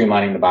 I guess,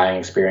 streamlining the buying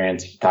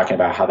experience, talking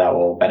about how that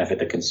will benefit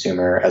the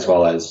consumer as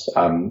well as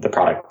the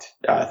product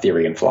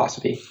theory and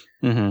philosophy.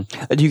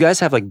 Mm-hmm. Do you guys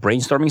have like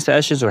brainstorming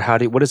sessions, or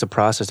what is the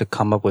process to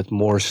come up with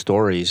more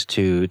stories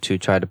to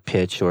try to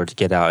pitch or to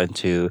get out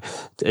into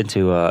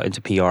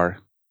PR?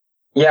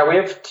 Yeah, we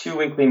have 2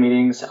 weekly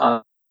meetings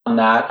on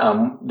that.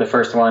 The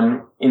first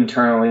one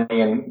internally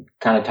and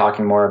kind of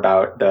talking more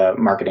about the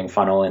marketing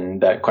funnel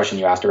and the question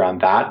you asked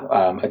around that.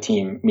 A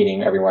team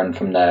meeting everyone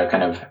from the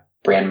kind of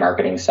brand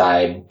marketing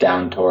side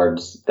down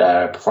towards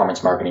the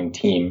performance marketing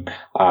team.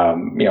 I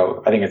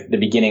think the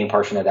beginning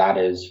portion of that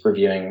is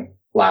reviewing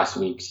last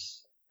week's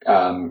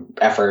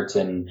efforts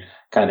and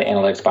kind of the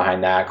analytics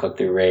behind that,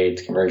 click-through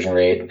rates, conversion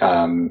rate,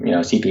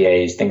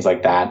 CPAs, things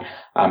like that,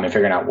 and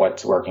figuring out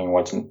what's working and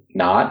what's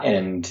not,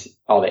 and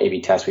all the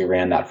A/B tests we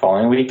ran that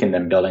following week, and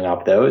then building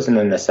up those. And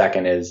then the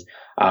second is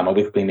a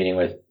weekly meeting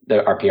with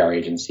our PR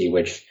agency,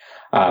 which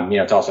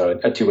it's also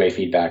a two-way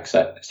feedback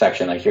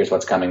section. Like, here's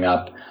what's coming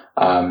up.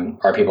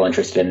 Are people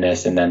interested in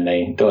this? And then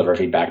they deliver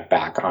feedback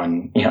back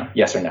on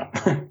yes or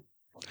no.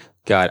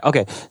 Got it.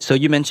 Okay. So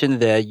you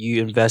mentioned that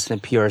you invested in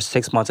PR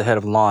 6 months ahead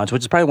of launch,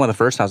 which is probably one of the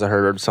first times I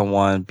heard of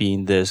someone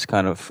being this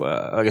kind of,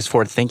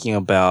 forward thinking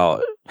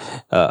about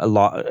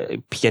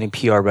getting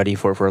PR ready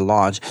for a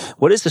launch.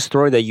 What is the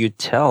story that you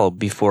tell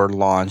before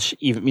launch,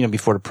 even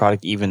before the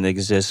product even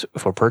exists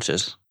for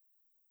purchase?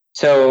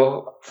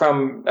 So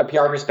from a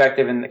PR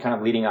perspective and kind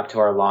of leading up to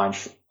our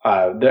launch,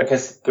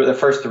 because the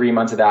first 3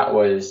 months of that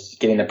was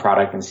getting the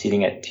product and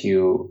seeding it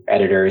to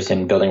editors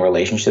and building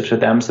relationships with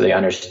them so they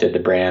understood the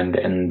brand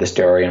and the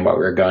story and what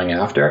we were going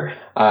after.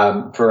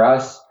 For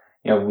us,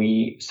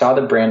 we saw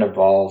the brand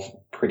evolve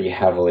pretty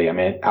heavily. I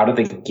mean, out of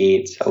the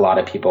gates, a lot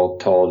of people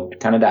told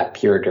kind of that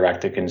pure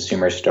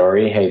direct-to-consumer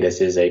story. Hey,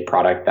 this is a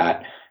product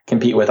that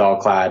compete with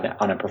All-Clad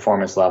on a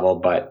performance level,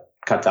 but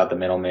cuts out the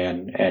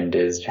middleman and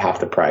is half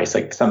the price.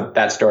 Like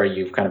that story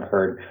you've kind of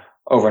heard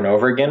over and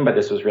over again, but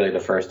this was really the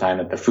first time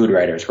that the food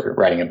writers were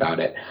writing about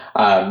it.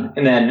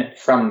 And then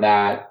from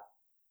that,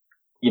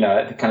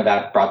 kind of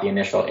that brought the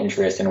initial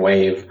interest and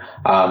wave.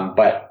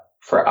 But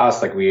for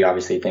us, like, we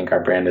obviously think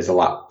our brand is a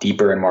lot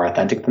deeper and more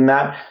authentic than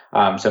that.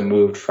 So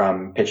moved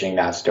from pitching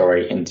that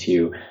story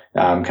into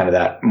kind of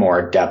that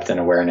more depth and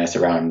awareness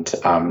around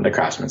the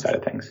craftsman side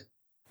of things.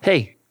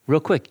 Hey, real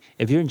quick,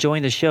 if you're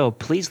enjoying the show,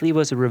 please leave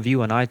us a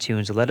review on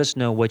iTunes to let us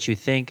know what you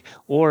think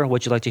or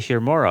what you'd like to hear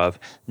more of.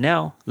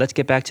 Now, let's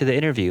get back to the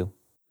interview.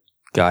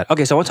 Got it.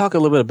 Okay, so I want to talk a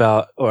little bit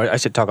about, or I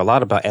should talk a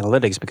lot about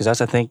analytics, because that's,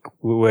 I think,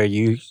 where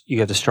you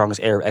have the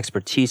strongest area of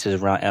expertise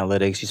is around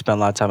analytics. You spend a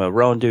lot of time at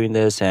Rowan doing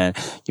this, and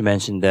you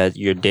mentioned that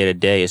your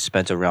day-to-day is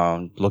spent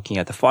around looking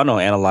at the funnel,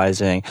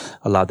 analyzing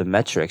a lot of the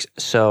metrics.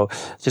 So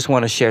just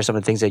want to share some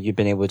of the things that you've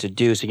been able to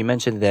do. So you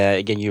mentioned that,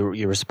 again, you're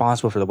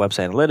responsible for the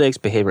website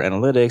analytics, behavior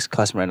analytics,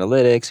 customer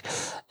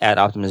analytics, ad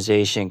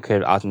optimization,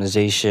 creative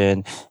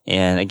optimization,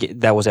 and again,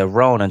 that was at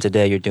Rowan, and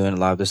today you're doing a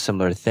lot of the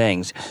similar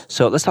things.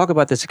 So let's talk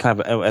about this kind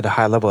of at a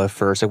high level at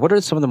first. Like, what are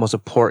some of the most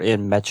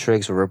important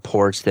metrics or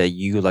reports that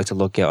you like to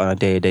look at on a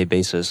day-to-day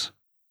basis?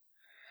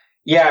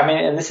 Yeah, I mean,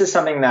 and this is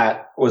something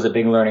that was a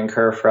big learning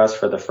curve for us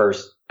for the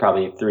first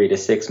probably 3 to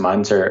 6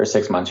 months or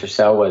 6 months or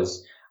so,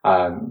 was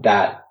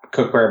that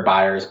cookware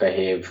buyers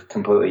behave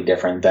completely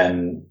different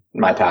than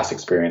my past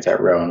experience at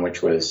Rowan,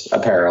 which was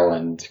apparel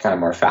and kind of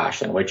more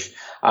fashion, which,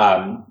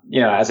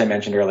 as I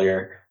mentioned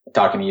earlier,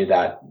 talking to you,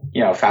 that,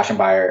 fashion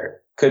buyer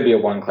could be a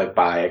one-click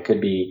buy. It could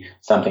be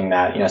something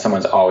that,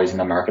 someone's always in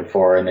the market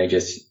for, and they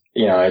just,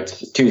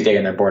 it's Tuesday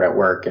and they're bored at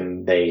work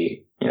and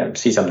they,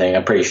 see something,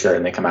 a pretty shirt,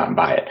 and they come out and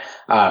buy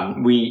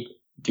it. We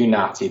do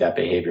not see that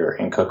behavior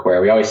in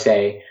cookware. We always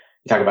say,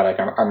 we talk about like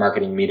our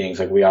marketing meetings,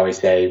 like we always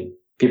say,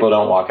 people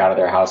don't walk out of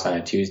their house on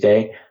a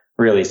Tuesday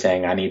really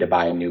saying, I need to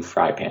buy a new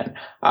fry pan.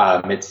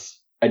 It's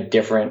a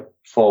different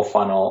full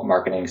funnel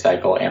marketing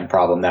cycle and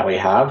problem that we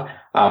have.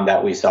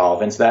 That we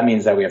solve. And so that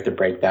means that we have to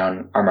break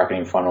down our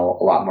marketing funnel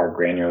a lot more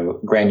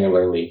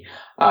granularly.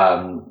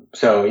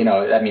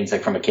 That means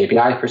like from a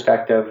KPI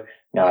perspective,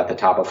 at the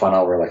top of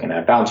funnel, we're looking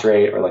at bounce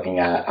rate, we're looking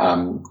at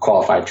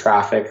qualified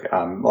traffic,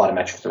 a lot of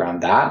metrics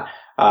around that.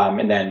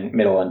 And then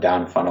middle and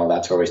down funnel,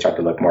 that's where we start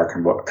to look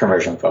more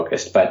conversion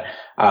focused. But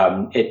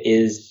it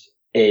is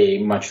a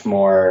much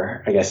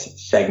more, I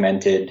guess,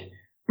 segmented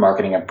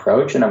marketing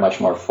approach and a much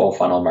more full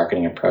funnel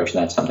marketing approach.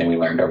 And that's something we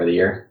learned over the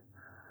year.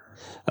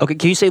 Okay,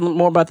 can you say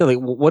more about that? Like,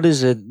 what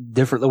is it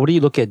different? What do you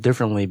look at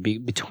differently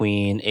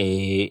between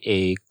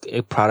a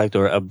product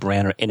or a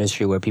brand or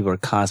industry where people are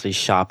constantly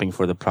shopping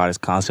for the products,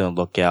 constantly on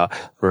the lookout,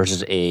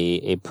 versus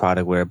a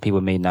product where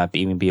people may not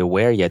even be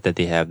aware yet that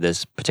they have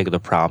this particular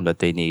problem that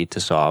they need to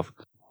solve?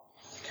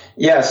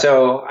 Yeah,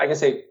 so I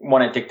guess it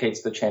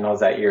dictates the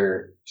channels that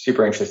you're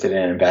super interested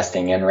in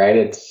investing in, right?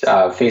 It's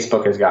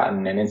Facebook has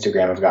gotten and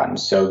Instagram have gotten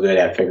so good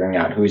at figuring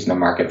out who's in the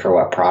market for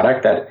what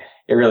product that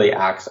it really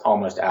acts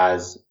almost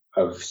as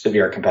a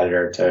severe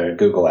competitor to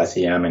Google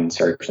SEM and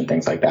search and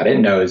things like that. It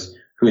knows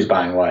who's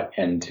buying what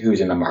and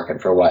who's in the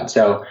market for what.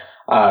 So,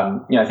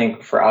 I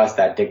think for us,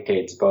 that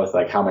dictates both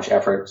like how much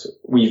effort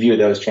we view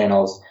those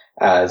channels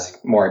as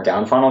more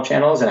down funnel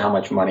channels and how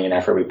much money and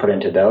effort we put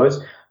into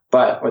those.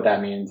 But what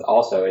that means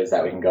also is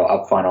that we can go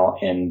up funnel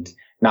and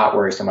not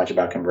worry so much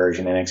about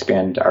conversion and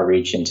expand our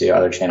reach into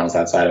other channels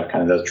outside of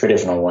kind of those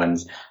traditional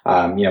ones.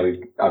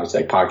 We've obviously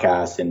like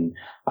podcasts and,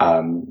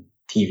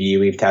 TV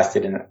we've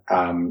tested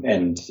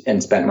and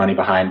spent money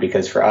behind,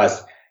 because for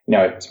us,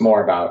 it's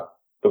more about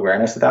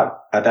awareness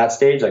at that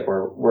stage. Like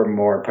we're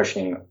more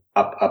pushing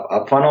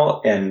up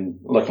funnel and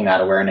looking at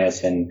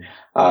awareness and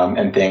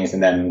things,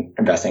 and then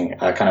investing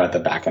kind of at the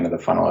back end of the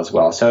funnel as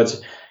well. So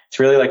it's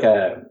really like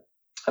I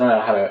don't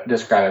know how to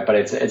describe it, but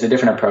it's a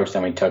different approach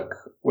than we took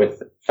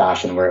with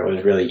fashion, where it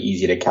was really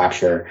easy to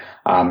capture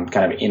kind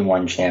of in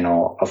one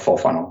channel a full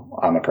funnel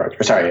approach,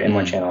 in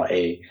one channel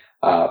a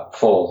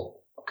full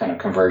kind of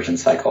conversion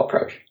cycle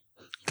approach.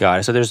 Got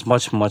it. So there's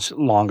much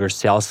longer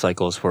sales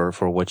cycles for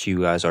what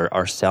you guys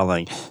are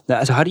selling.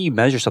 Now, so how do you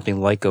measure something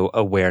like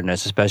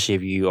awareness, especially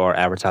if you are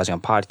advertising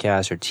on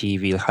podcasts or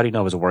TV? How do you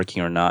know if it's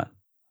working or not?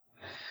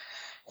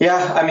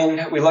 Yeah, I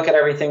mean, we look at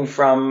everything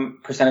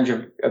from percentage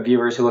of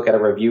viewers who look at a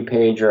review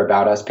page or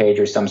about us page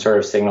or some sort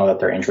of signal that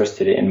they're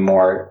interested in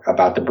more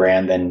about the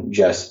brand than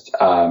just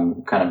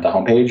kind of the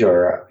homepage,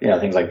 or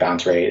things like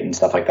bounce rate and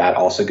stuff like that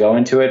also go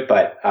into it.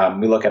 But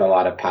we look at a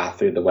lot of path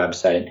through the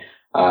website.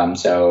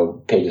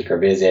 So pages per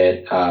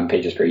visit,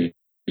 pages per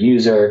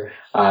user.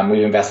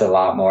 We've invested a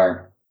lot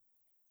more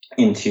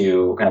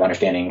into kind of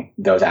understanding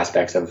those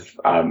aspects of,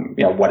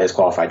 what is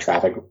qualified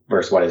traffic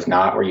versus what is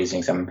not. We're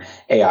using some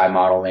AI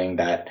modeling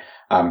that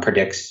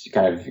predicts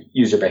kind of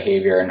user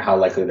behavior and how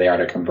likely they are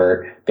to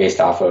convert based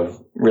off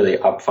of really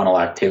up funnel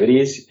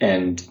activities.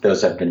 And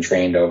those have been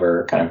trained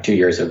over kind of 2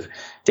 years of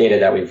data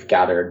that we've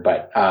gathered.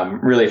 But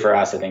really for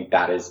us, I think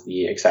that is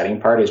the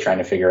exciting part, is trying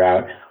to figure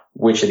out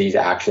which of these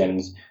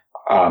actions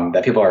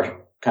that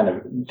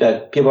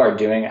people are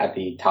doing at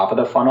the top of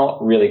the funnel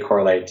really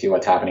correlate to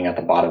what's happening at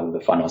the bottom of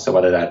the funnel. So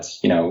whether that's,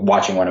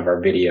 watching one of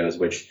our videos,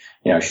 which,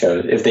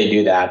 shows if they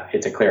do that,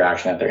 it's a clear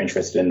action that they're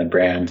interested in the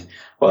brand,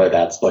 whether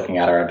that's looking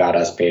at our About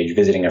Us page,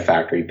 visiting a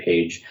factory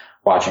page,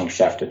 watching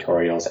chef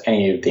tutorials,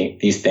 any of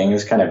these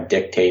things kind of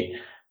dictate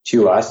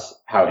to us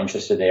how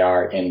interested they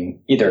are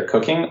in either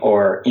cooking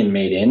or in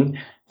made in,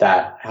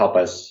 that help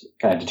us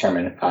kind of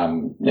determine,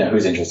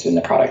 who's interested in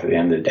the product at the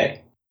end of the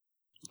day.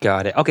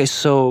 Got it. Okay,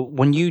 so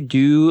when you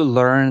do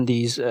learn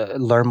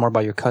learn more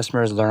about your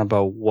customers, learn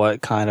about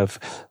what kind of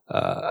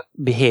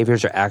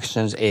behaviors or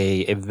actions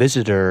a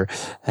visitor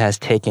has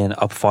taken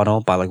up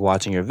funnel by like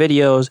watching your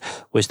videos,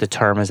 which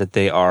determines that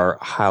they are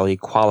highly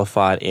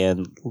qualified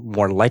and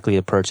more likely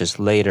to purchase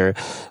later.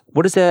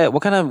 What is that?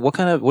 What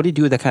do you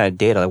do with that kind of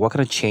data? Like, what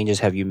kind of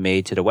changes have you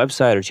made to the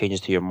website or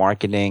changes to your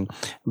marketing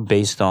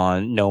based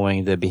on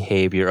knowing the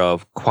behavior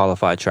of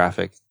qualified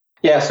traffic?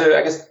 Yeah, so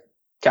I guess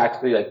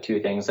tactically, like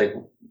two things. Like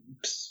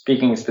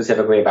speaking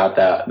specifically about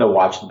the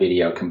watched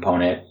video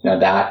component,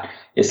 that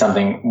is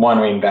something, one,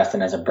 we invest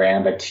in as a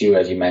brand, but two,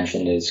 as you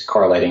mentioned, is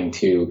correlating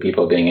to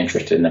people being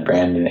interested in the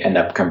brand and end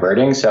up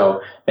converting.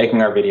 So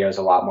making our videos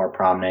a lot more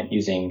prominent,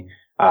 using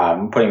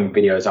putting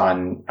videos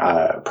on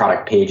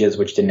product pages,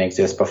 which didn't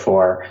exist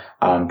before,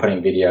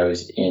 putting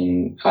videos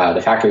in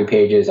the factory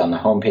pages on the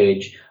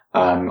homepage.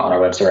 On our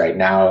website right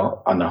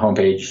now, on the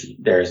homepage,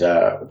 there's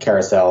a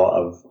carousel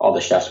of all the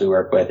chefs we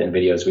work with and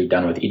videos we've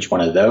done with each one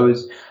of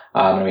those.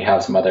 And we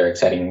have some other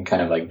exciting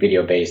kind of like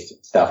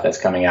video-based stuff that's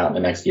coming out in the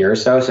next year or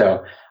so.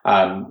 So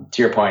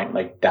to your point,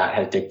 like that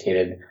has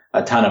dictated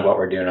a ton of what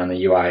we're doing on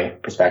the UI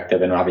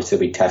perspective. And obviously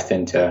we test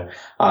into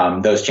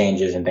those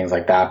changes and things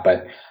like that.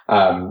 But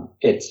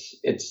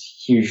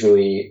it's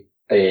hugely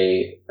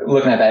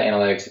looking at that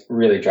analytics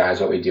really drives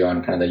what we do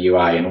on kind of the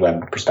UI and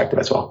web perspective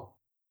as well.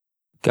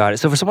 Got it.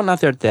 So for someone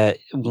out there that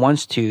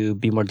wants to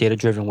be more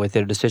data-driven with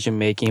their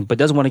decision-making, but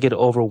doesn't want to get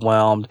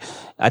overwhelmed,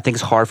 I think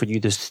it's hard for you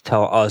to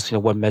tell us,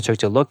 what metric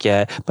to look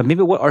at. But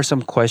maybe what are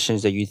some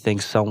questions that you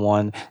think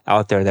someone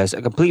out there that's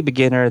a complete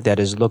beginner that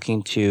is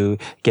looking to,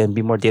 again,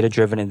 be more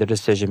data-driven in their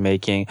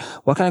decision-making,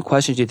 what kind of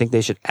questions do you think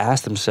they should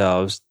ask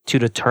themselves to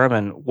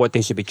determine what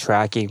they should be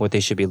tracking, what they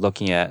should be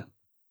looking at?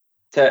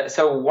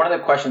 So one of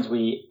the questions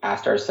we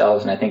asked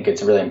ourselves, and I think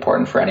it's really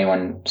important for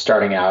anyone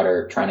starting out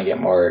or trying to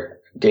get more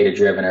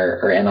data-driven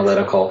or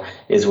analytical,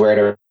 is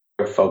where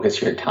to focus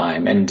your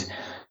time. And,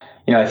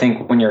 I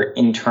think when you're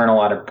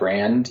internal at a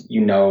brand,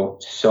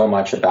 so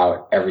much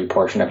about every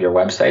portion of your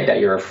website that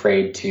you're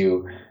afraid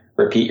to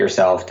repeat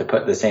yourself, to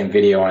put the same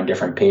video on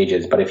different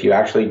pages. But if you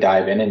actually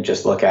dive in and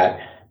just look at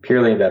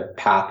purely the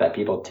path that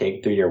people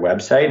take through your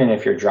website, and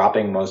if you're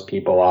dropping most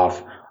people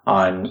off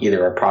on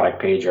either a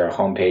product page or a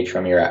homepage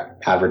from your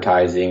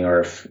advertising, or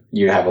if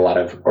you have a lot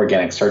of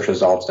organic search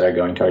results that are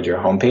going towards your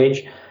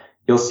homepage,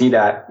 you'll see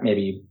that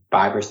maybe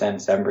 5%,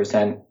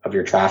 7% of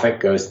your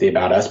traffic goes to the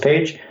About Us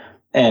page.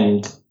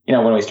 And,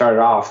 when we started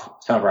off,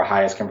 some of our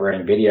highest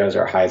converting videos,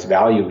 our highest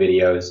value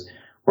videos,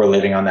 were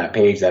living on that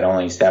page that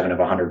only 7 of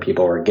 100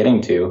 people were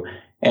getting to.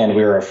 And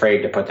we were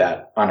afraid to put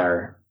that on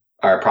our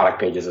product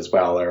pages as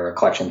well, or a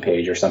collection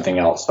page or something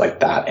else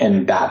like that.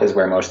 And that is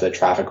where most of the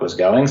traffic was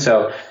going.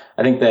 So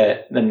I think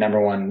that the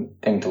number one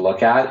thing to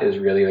look at is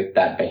really like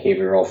that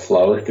behavioral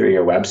flow through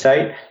your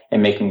website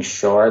and making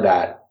sure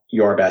that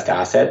your best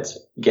assets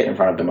get in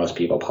front of the most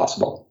people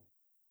possible.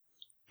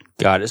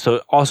 Got it.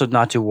 So also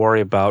not to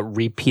worry about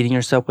repeating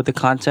yourself with the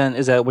content.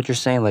 Is that what you're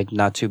saying? Like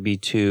not to be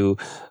too,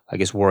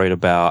 worried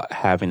about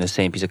having the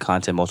same piece of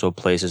content multiple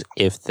places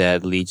if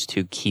that leads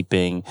to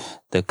keeping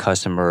the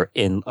customer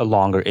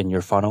longer in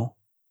your funnel?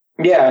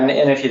 Yeah. And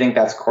if you think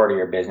that's core to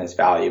your business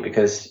value,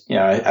 because,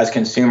 as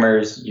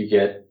consumers, you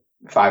get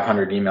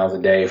 500 emails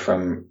a day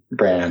from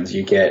brands.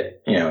 You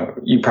get,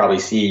 you probably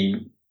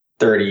see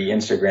 30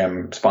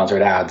 Instagram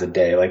sponsored ads a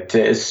day. Like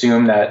to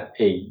assume that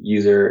a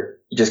user,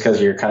 just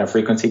because your kind of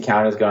frequency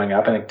count is going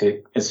up, and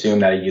to assume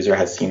that a user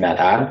has seen that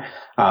ad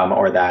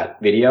or that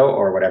video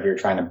or whatever you're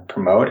trying to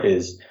promote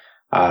is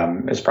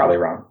probably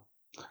wrong.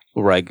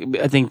 Right.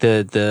 I think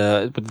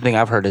the thing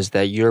I've heard is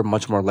that you're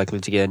much more likely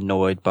to get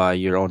annoyed by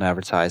your own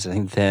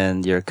advertising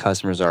than your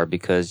customers are,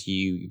 because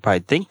you probably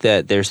think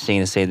that they're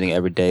seeing the same thing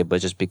every day, but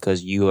just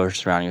because you are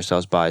surrounding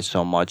yourselves by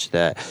so much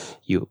that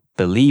you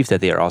believe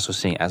that they are also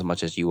seeing as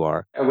much as you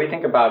are. And we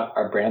think about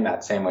our brand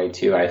that same way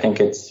too. I think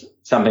it's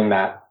something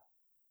that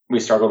we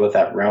struggled with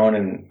at Rhone,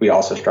 and we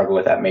also struggle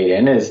with at Made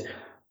In, is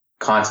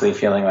constantly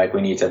feeling like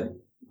we need to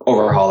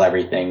overhaul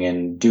everything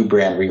and do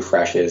brand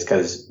refreshes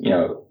because,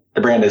 the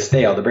brand is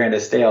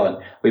stale. And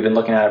we've been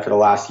looking at it for the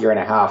last year and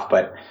a half.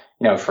 But,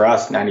 for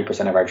us,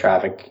 90% of our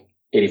traffic,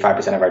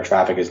 85% of our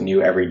traffic is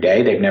new every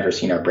day. They've never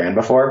seen our brand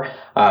before.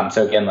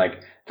 So again,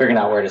 like figuring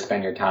out where to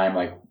spend your time,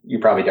 like you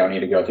probably don't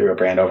need to go through a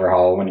brand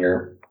overhaul when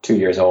you're 2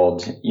 years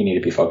old. You need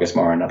to be focused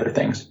more on other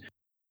things.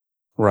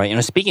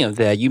 Right. Speaking of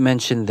that, you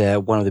mentioned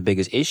that one of the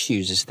biggest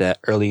issues is that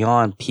early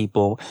on,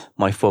 people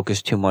might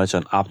focus too much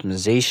on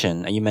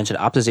optimization. And you mentioned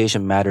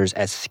optimization matters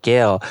at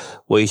scale.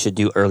 What you should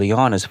do early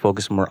on is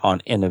focus more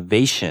on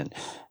innovation.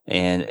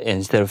 And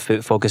instead of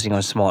focusing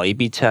on small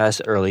A/B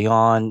tests early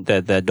on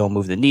that don't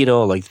move the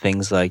needle, like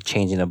things like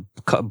changing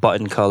a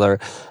button color,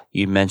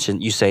 you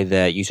say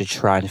that you should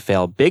try and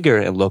fail bigger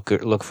and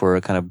look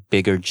for kind of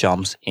bigger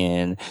jumps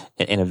in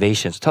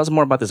innovation. So tell us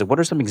more about this. Like,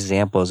 what are some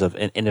examples of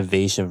an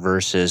innovation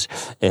versus,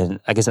 an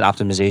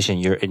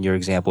optimization? In your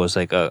example is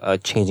like a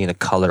changing the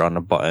color on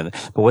a button.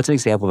 But what's an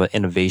example of an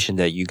innovation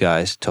that you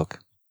guys took?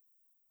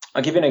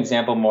 I'll give you an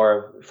example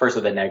more first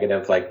of the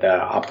negative, like the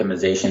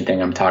optimization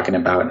thing I'm talking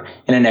about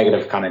in a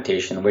negative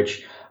connotation,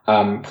 which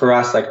for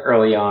us, like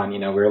early on, we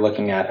were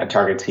looking at a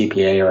target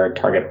CPA or a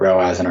target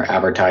ROAS in our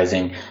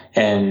advertising,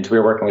 and we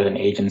were working with an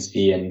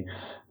agency, and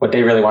what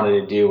they really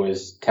wanted to do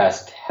was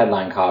test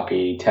headline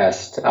copy,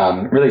 test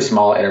really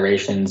small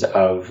iterations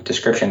of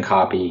description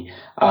copy,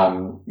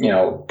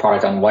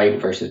 product on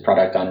white versus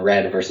product on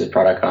red versus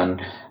product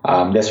on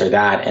this or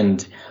that.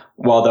 And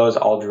while those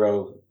all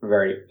drove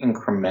very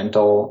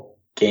incremental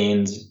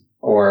gains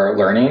or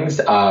learnings,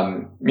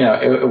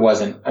 it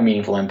wasn't a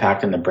meaningful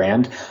impact in the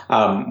brand.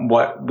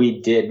 What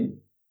we did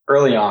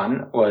early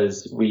on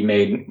was we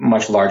made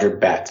much larger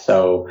bets.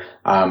 So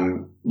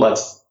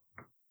let's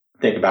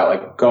think about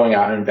like going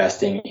out and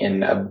investing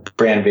in a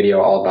brand video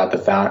all about the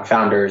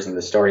founders and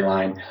the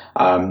storyline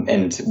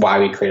and why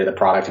we created the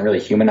product and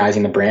really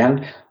humanizing the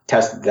brand.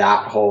 Test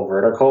that whole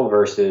vertical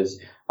versus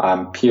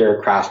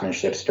pure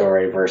craftsmanship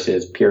story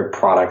versus pure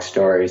product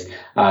stories.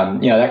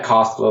 That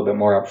cost a little bit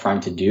more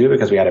upfront to do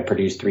because we had to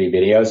produce 3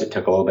 videos. It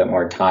took a little bit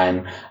more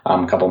time,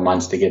 a couple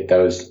months to get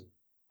those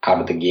out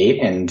of the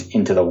gate and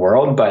into the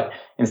world. But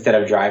instead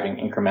of driving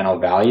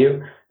incremental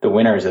value, the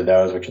winners of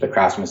those, which are the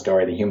craftsman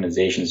story, the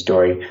humanization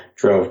story,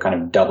 drove kind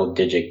of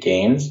double-digit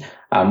gains,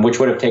 which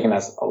would have taken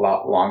us a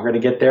lot longer to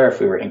get there if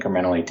we were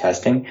incrementally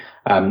testing.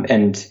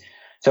 And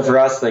so for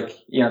us,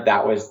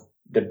 that was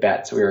the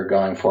bets we were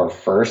going for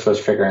first, was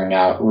figuring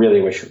out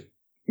really which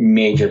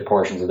major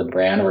portions of the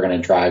brand were going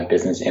to drive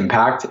business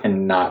impact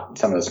and not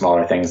some of the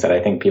smaller things that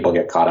I think people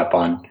get caught up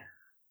on.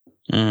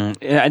 And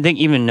I think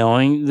even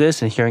knowing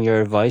this and hearing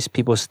your advice,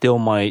 people still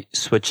might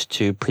switch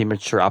to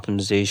premature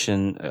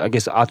optimization,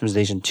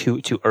 optimization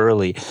too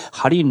early.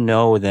 How do you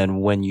know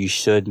then when you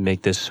should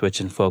make this switch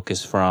and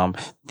focus from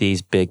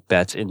these big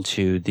bets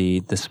into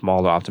the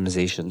smaller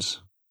optimizations?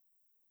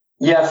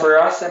 Yeah, for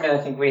us, I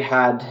think we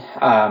had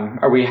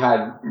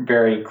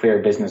very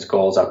clear business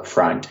goals up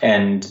front,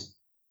 and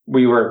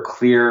we were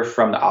clear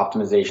from the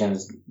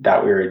optimizations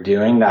that we were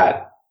doing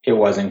that it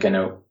wasn't going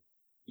to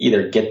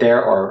either get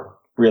there or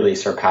really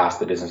surpass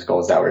the business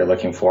goals that we were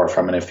looking for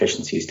from an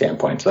efficiency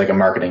standpoint. So like a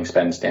marketing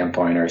spend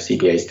standpoint or a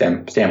CPA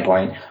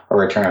standpoint or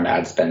return on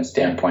ad spend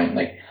standpoint.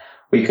 Like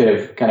we could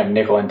have kind of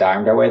nickel and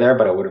dimed our way there,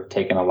 but it would have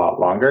taken a lot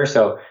longer.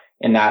 So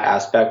in that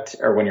aspect,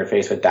 or when you're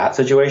faced with that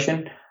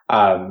situation,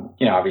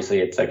 obviously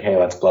it's like, hey,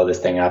 let's blow this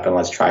thing up and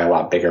let's try a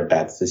lot bigger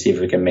bets to see if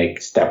we can make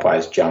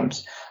stepwise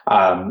jumps.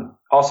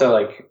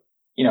 Also,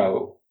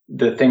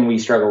 the thing we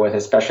struggle with,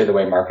 especially the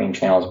way marketing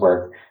channels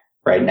work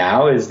right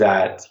now, is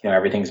that,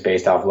 everything's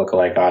based off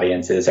lookalike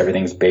audiences.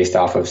 Everything's based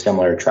off of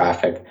similar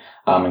traffic,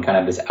 and kind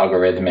of this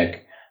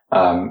algorithmic,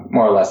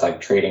 more or less like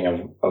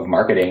trading of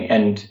marketing.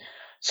 And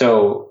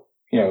so,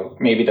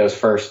 maybe those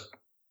first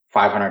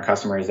 500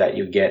 customers that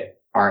you get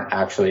aren't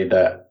actually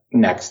the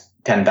next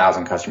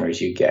 10,000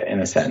 customers you get, in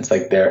a sense.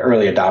 Like the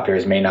early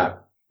adopters may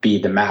not be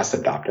the mass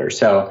adopters.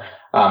 So,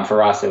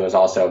 for us, it was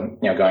also,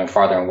 going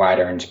farther and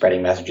wider and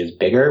spreading messages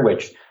bigger,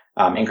 which,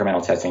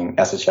 incremental testing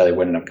necessarily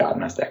wouldn't have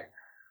gotten us there.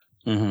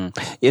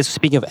 Mm-hmm. Yes,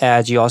 speaking of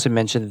ads, you also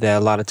mentioned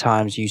that a lot of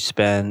times you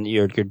spend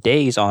your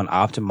days on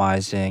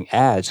optimizing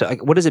ads. So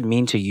what does it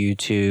mean to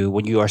you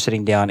when you are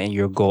sitting down and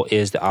your goal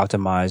is to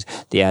optimize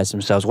the ads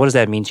themselves? What does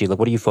that mean to you? Like,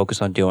 what are you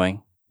focused on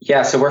doing?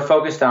 Yeah, so we're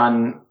focused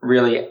on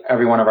really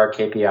every one of our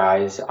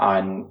KPIs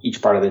on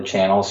each part of the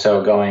channel.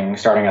 So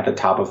starting at the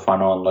top of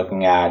funnel and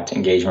looking at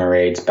engagement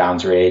rates,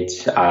 bounce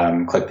rates,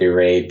 click-through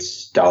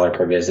rates, dollar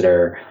per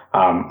visitor,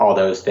 all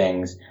those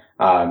things.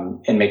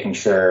 And making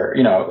sure,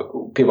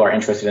 people are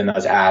interested in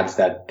those ads,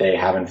 that they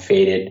haven't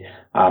faded,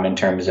 in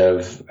terms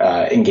of,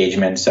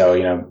 engagement.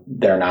 So,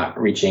 they're not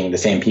reaching the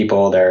same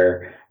people.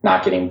 They're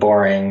not getting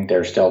boring.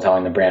 They're still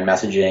telling the brand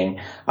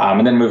messaging.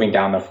 And then moving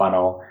down the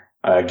funnel,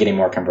 getting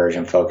more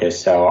conversion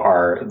focused. So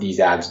are these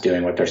ads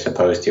doing what they're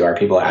supposed to? Are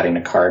people adding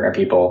to cart? Are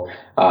people,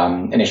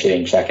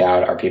 initiating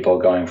checkout? Are people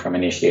going from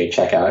initiate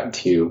checkout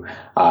to,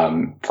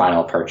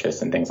 final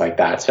purchase and things like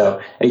that?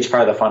 So each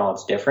part of the funnel,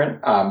 it's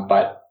different.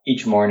 But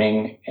each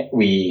morning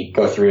we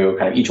go through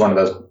kind of each one of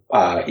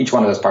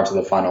those parts of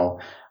the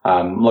funnel,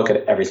 look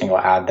at every single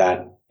ad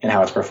and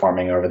how it's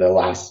performing over the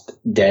last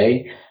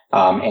day,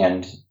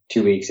 and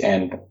 2 weeks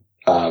and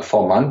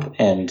full month,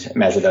 and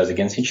measure those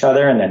against each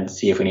other, and then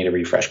see if we need to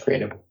refresh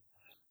creative.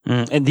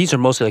 And these are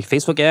mostly like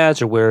Facebook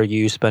ads, or where are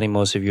you spending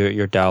most of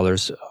your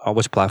dollars? On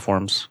which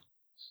platforms?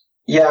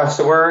 Yeah,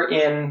 so we're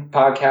in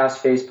podcast,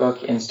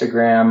 Facebook,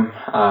 Instagram,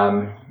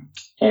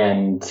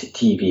 and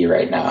TV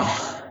right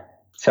now.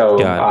 So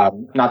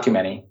not too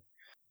many.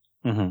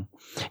 Mm-hmm.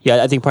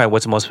 Yeah, I think probably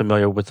what's most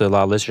familiar with a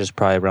lot of listeners is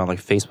probably around like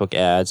Facebook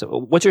ads.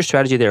 What's your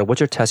strategy there?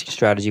 What's your testing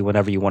strategy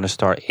whenever you want to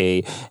start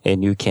a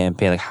new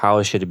campaign? Like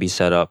how should it be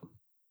set up?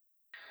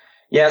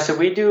 Yeah, so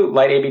we do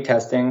light A/B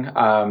testing.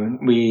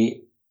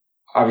 We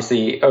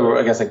obviously,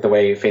 the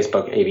way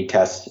Facebook A/B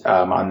tests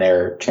on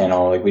their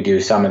channel, like we do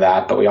some of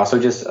that, but we also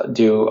just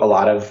do a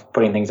lot of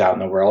putting things out in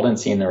the world and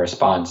seeing the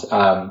response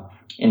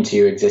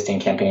into existing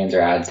campaigns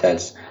or ad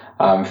sets.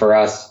 For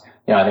us,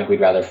 I think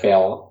we'd rather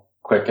fail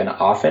quick and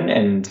often,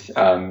 and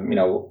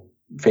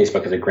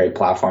Facebook is a great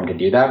platform to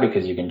do that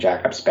because you can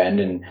jack up spend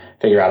and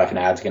figure out if an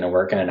ad's going to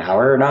work in an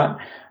hour or not.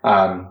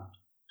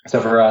 So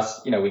for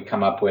us, we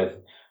come up with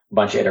a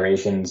bunch of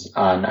iterations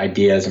on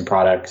ideas and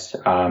products,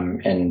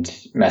 and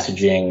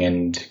messaging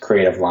and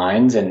creative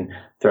lines, and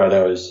throw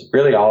those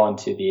really all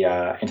into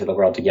the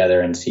world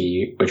together and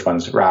see which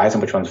ones rise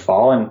and which ones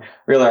fall. And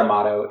really our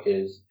motto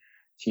is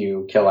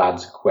to kill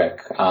ads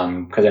quick,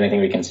 because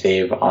anything we can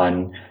save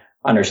on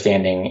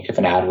understanding if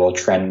an ad will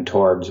trend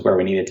towards where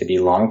we need it to be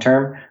long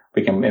term,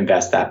 we can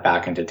invest that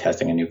back into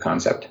testing a new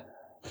concept.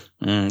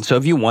 So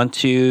if you want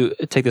to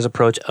take this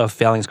approach of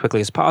failing as quickly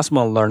as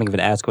possible and learning if an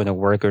ad's going to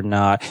work or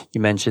not,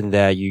 you mentioned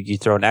that you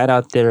throw an ad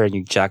out there and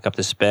you jack up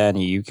the spend,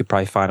 and you could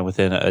probably find it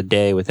within a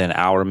day, within an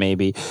hour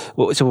maybe.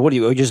 So what are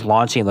you just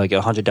launching like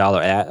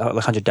 $100 ad,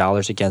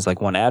 $100 against like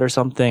one ad or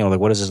something? Or like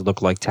what does this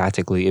look like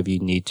tactically if you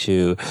need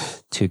to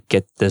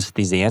get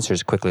these answers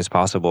as quickly as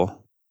possible?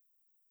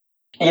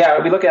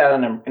 Yeah, we look at it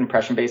on an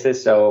impression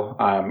basis. So,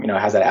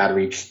 has that ad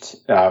reached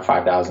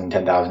 5,000,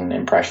 10,000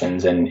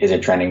 impressions, and is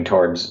it trending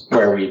towards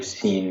where we've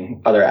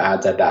seen other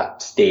ads at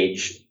that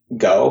stage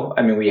go?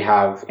 I mean,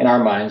 in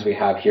our minds, we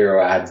have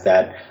hero ads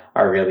that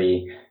are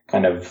really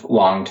kind of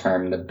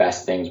long-term, the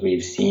best things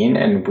we've seen,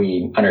 and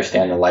we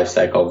understand the life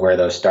cycle of where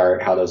those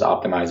start, how those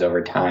optimize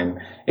over time,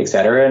 et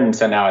cetera. And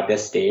so now at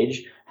this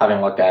stage,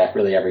 having looked at it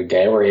really every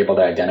day, we're able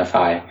to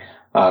identify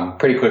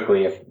pretty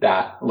quickly if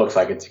that looks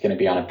like it's going to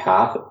be on a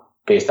path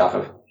based off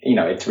of,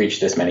 it's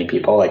reached this many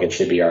people, like it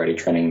should be already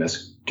trending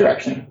this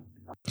direction.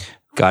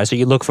 Guys, so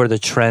you look for the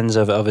trends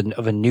of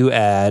a new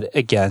ad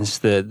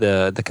against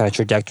the kind of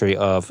trajectory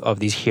of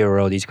these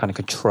kind of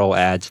control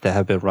ads that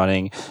have been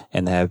running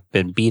and have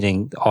been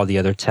beating all the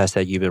other tests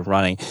that you've been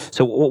running.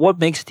 So what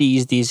makes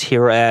these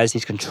hero ads,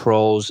 these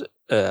controls,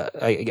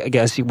 I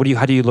guess,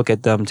 how do you look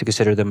at them to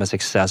consider them a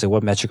success, and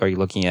what metric are you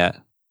looking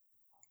at?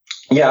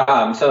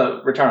 Yeah,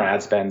 so return on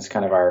ad spend is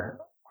kind of our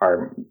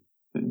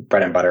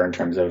bread and butter in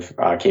terms of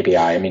KPI.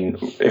 I mean,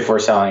 if we're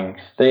selling,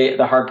 the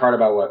hard part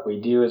about what we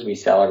do is we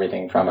sell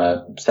everything from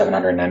a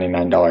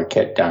 $799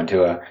 kit down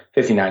to a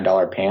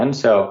 $59 pan.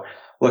 So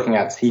looking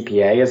at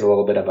CPA is a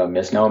little bit of a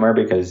misnomer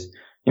because,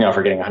 if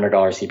we're getting $100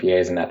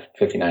 CPAs in that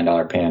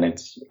 $59 pan,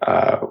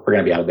 we're going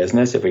to be out of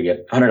business. If we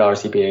get $100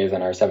 CPAs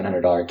on our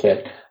 $700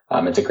 kit,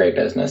 it's a great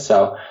business.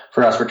 So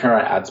for us, return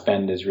on ad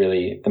spend is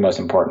really the most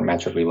important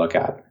metric we look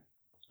at.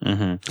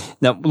 Mm-hmm.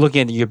 Now,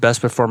 looking at your best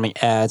performing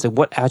ads, and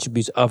what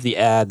attributes of the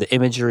ad, the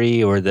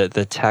imagery or the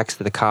text,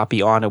 the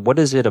copy on it, what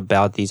is it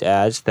about these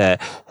ads that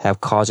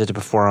have caused it to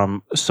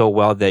perform so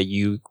well that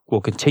you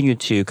will continue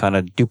to kind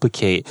of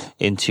duplicate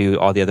into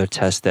all the other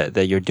tests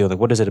that you're doing? Like,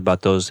 what is it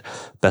about those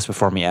best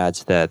performing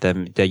ads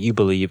that you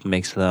believe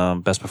makes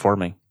them best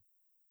performing?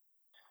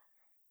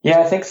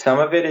 Yeah, I think some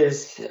of it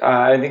is,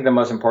 I think the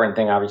most important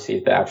thing obviously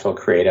is the actual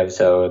creative.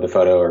 So the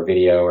photo or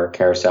video or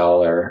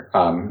carousel or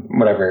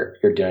whatever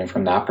you're doing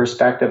from that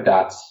perspective,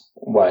 that's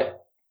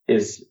what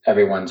is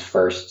everyone's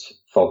first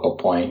focal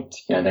point.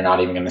 They're not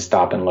even going to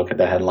stop and look at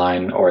the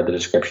headline or the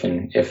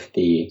description if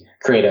the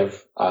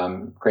creative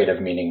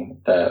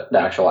meaning the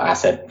actual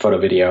asset, photo,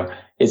 video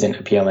isn't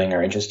appealing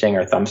or interesting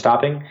or thumb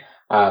stopping.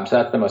 So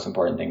that's the most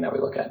important thing that we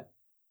look at.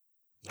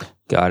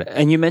 Got it.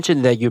 And you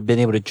mentioned that you've been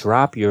able to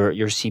drop your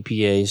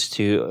CPAs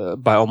to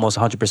by almost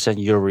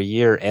 100% year over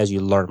year as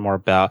you learn more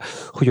about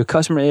who your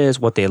customer is,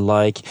 what they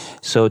like.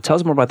 So tell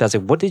us more about that. So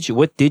what did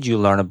you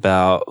learn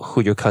about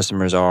who your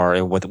customers are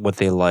and what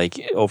they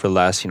like over the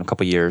last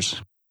couple of years?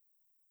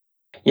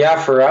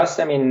 Yeah, for us,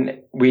 I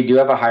mean, we do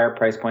have a higher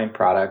price point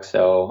product.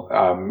 So,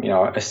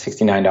 a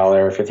 $69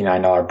 or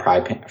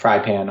 $59 fry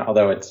pan,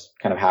 although it's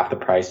kind of half the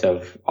price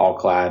of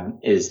All-Clad,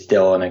 is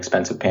still an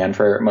expensive pan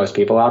for most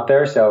people out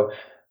there. So,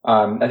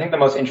 I think the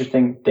most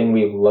interesting thing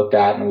we've looked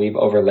at, and we've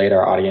overlaid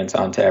our audience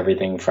onto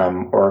everything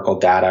from Oracle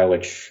data,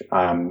 which,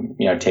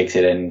 takes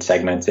it and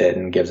segments it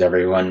and gives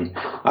everyone,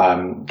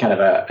 kind of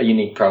a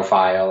unique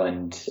profile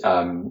and,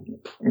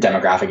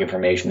 demographic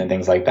information and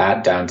things like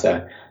that, down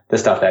to the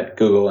stuff that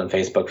Google and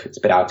Facebook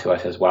spit out to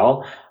us as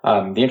well.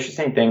 The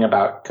interesting thing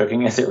about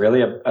cooking is it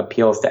really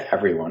appeals to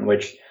everyone,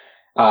 which,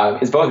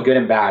 is both good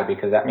and bad,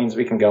 because that means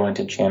we can go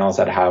into channels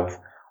that have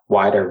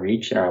wider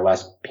reach and are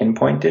less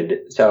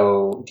pinpointed.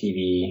 So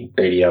TV,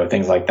 radio,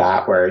 things like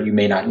that, where you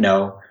may not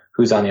know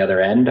who's on the other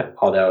end,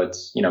 although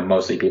it's,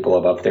 mostly people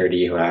above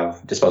 30 who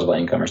have disposable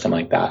income or something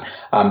like that.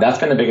 That's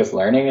been the biggest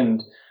learning.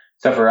 And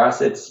so for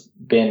us, it's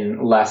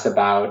been less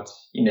about,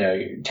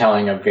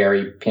 telling a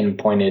very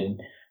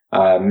pinpointed,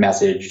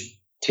 message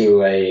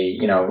to a,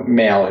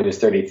 male who's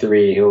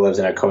 33 who lives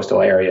in a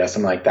coastal area,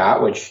 something like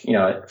that, which,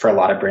 for a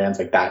lot of brands,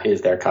 like that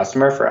is their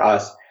customer. For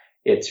us,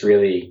 it's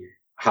really,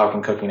 how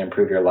can cooking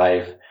improve your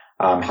life?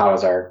 How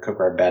is our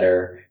cookware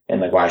better?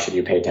 And why should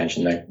you pay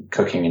attention to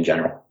cooking in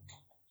general?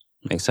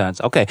 Makes sense.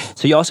 Okay.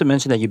 So you also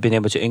mentioned that you've been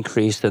able to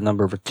increase the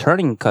number of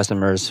returning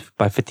customers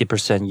by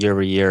 50% year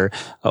over year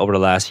over the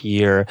last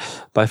year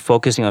by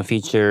focusing on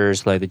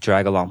features like the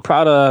drag along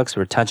products,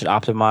 retention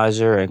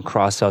optimizer, and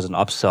cross sells and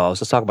upsells.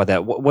 Let's talk about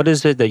that. What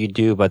is it that you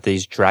do about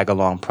these drag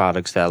along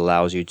products that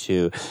allows you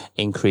to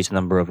increase the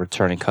number of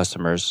returning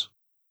customers?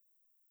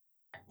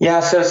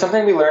 Yeah, so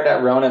something we learned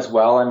at Roan as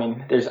well. I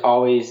mean, there's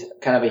always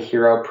kind of a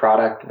hero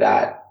product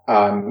that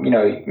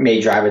may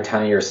drive a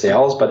ton of your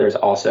sales, but there's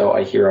also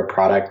a hero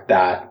product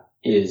that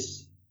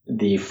is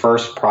the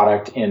first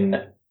product in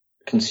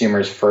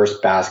consumers'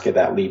 first basket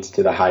that leads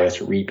to the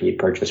highest repeat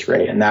purchase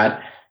rate, and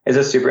that is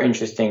a super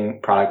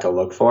interesting product to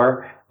look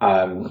for.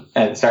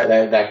 And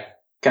sorry, that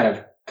kind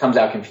of comes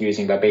out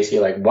confusing, but basically,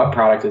 like, what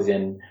product is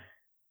in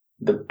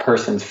the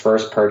person's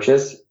first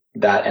purchase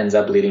that ends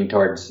up leading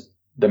towards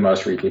the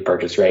most repeat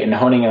purchase rate, and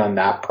honing in on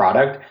that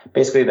product,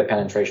 basically the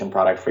penetration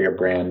product for your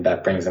brand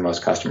that brings the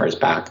most customers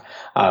back.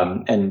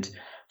 And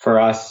for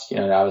us,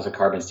 that was a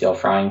carbon steel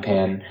frying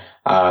pan,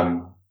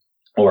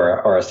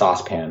 or a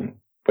saucepan,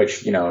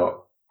 which,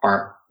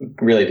 aren't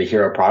really the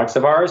hero products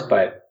of ours,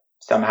 but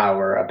somehow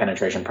we're a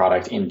penetration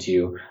product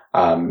into,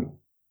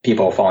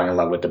 people falling in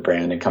love with the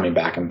brand and coming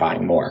back and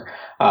buying more.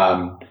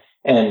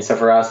 And so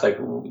for us, like,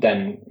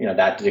 then,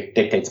 that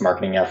dictates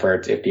marketing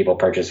efforts. If people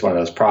purchase one of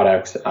those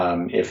products,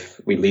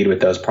 if we lead with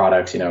those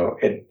products,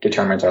 it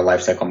determines our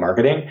lifecycle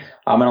marketing,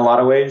 in a lot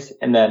of ways.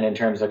 And then in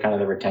terms of kind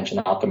of the retention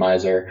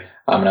optimizer,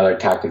 and other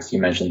tactics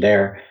you mentioned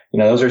there,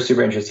 those are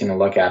super interesting to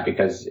look at,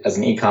 because as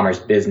an e-commerce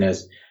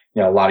business,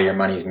 a lot of your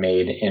money is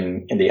made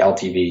in the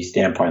LTV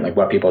standpoint, like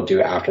what people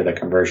do after the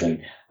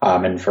conversion.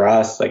 And for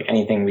us, like,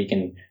 anything we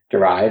can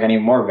derive, any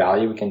more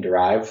value we can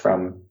derive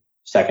from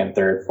second,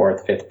 third,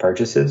 fourth, fifth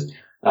purchases,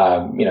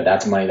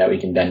 that's money that we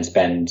can then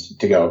spend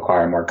to go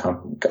acquire more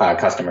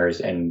customers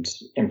and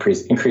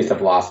increase the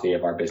velocity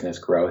of our business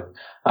growth.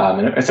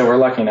 And so we're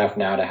lucky enough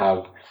now to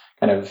have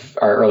kind of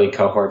our early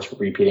cohorts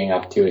repeating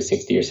up to a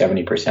 60 or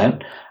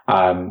 70%,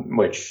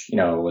 which,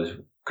 was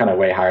kind of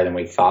way higher than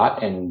we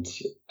thought. And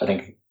I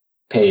think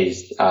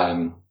pays,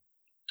 it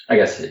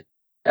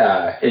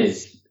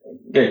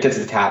gets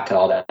a tap to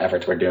all the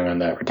efforts we're doing on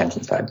the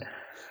retention side.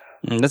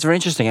 That's very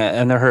interesting.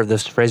 I've never heard of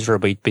this phrase before,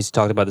 but you basically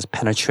talked about this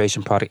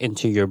penetration product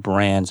into your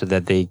brand, so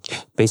that they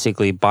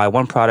basically buy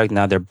one product,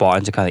 now they're bought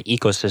into kind of the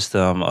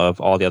ecosystem of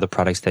all the other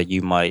products that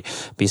you might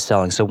be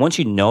selling. So once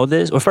you know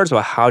this, well, first of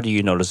all, how do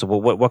you know this?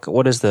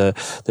 What is the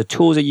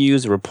tools that you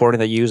use, the reporting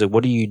that you use?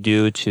 What do you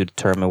do to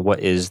determine what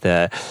is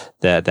that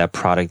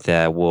product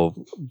that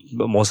will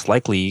most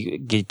likely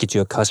get you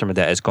a customer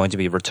that is going to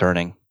be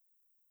returning?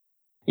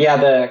 Yeah,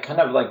 the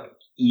kind of like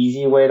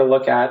easy way to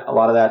look at a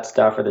lot of that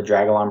stuff are the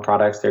drag along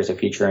products. There's a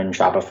feature in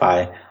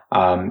Shopify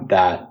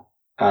that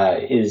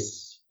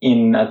is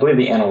in, I believe,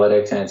 the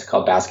analytics, and it's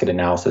called basket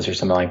analysis or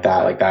something like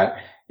that. Like, that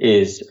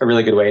is a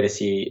really good way to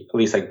see at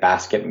least like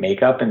basket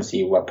makeup and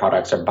see what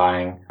products are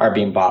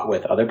being bought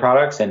with other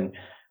products. And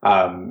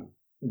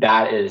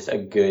that is a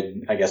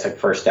good, I guess, like,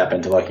 first step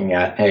into looking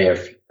at, hey,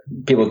 if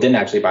people didn't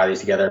actually buy these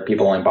together,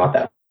 people only bought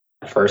that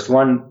first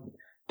one,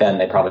 then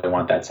they probably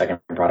want that second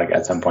product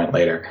at some point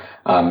later,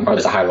 or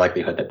there's a high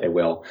likelihood that they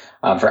will.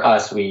 For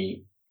us,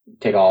 we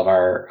take all of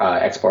our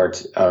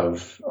exports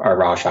of our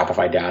raw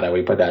Shopify data,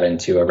 we put that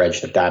into a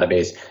Redshift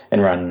database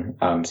and run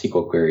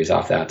SQL queries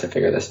off that to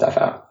figure this stuff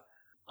out.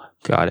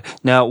 Got it.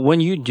 Now, when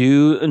you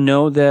do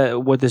know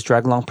what this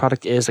drag along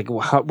product is, like,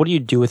 what do you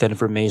do with that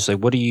information?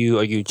 Like, are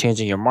you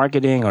changing your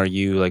marketing? Are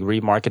you like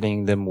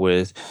remarketing them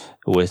with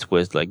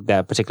like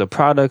that particular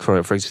product for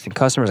existing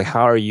customers? Like,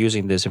 how are you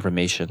using this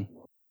information?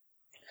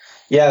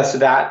 Yeah, so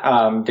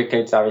that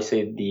dictates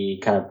obviously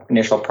the kind of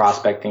initial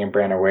prospecting and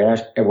brand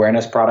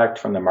awareness product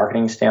from the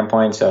marketing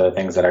standpoint. So the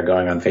things that are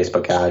going on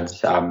Facebook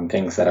ads,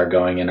 things that are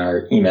going in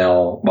our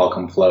email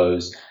welcome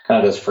flows, kind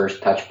of those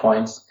first touch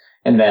points.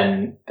 And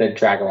then the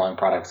drag along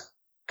products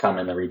come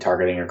in the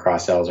retargeting or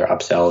cross sells or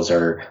upsells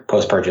or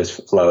post purchase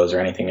flows or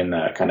anything in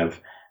the kind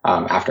of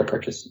after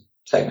purchase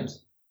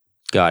segments.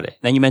 Got it.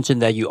 Then you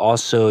mentioned that you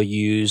also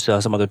use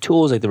some other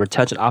tools like the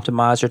retention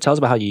optimizer. Tell us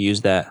about how you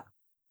use that.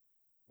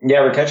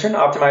 Yeah, retention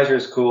optimizer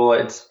is cool.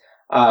 It's,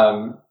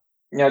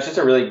 it's just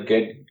a really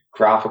good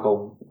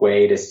graphical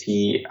way to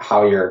see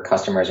how your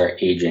customers are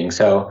aging.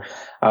 So,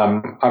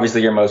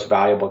 obviously your most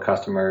valuable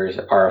customers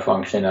are a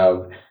function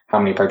of how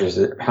many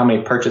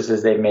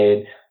purchases they've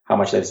made, how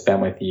much they've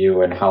spent with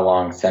you, and how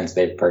long since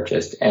they've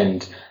purchased.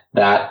 And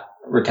that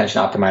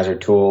retention optimizer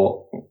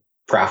tool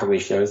graphically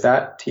shows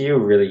that to you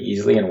really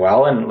easily and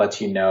well, and lets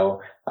you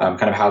know,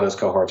 kind of how those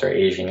cohorts are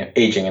aging.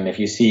 And if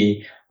you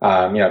see,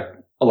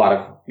 a lot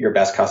of your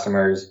best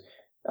customers,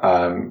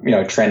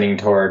 trending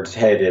towards,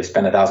 hey, they've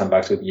spent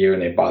 $1,000 with you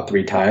and they bought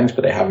 3 times,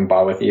 but they haven't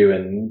bought with you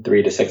in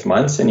 3 to 6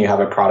 months, and you have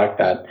a product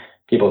that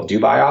people do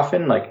buy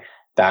often, like,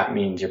 that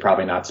means you're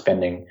probably not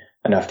spending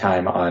enough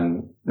time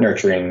on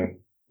nurturing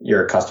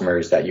your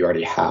customers that you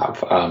already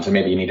have. So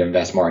maybe you need to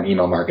invest more in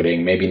email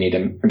marketing. Maybe you need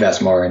to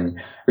invest more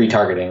in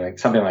retargeting, like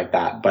something like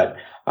that. But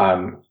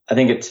I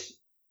think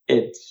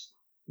it's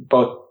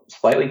both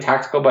slightly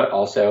tactical, but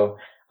also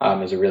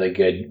is a really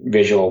good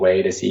visual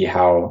way to see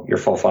how your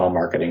full funnel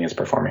marketing is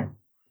performing.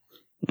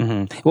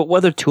 Mm-hmm. What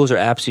other tools or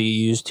apps do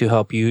you use to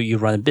help you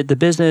run the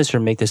business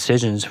or make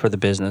decisions for the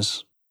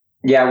business?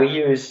 Yeah, we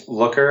use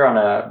Looker on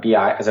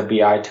as a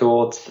BI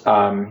tool. It's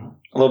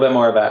a little bit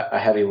more of a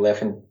heavy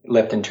lift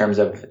in terms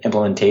of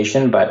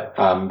implementation, but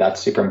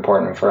that's super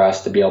important for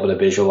us to be able to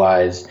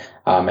visualize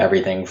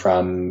everything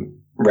from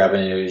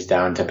revenues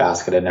down to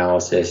basket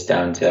analysis,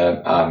 down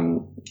to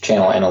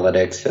channel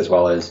analytics, as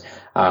well as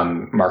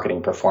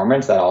marketing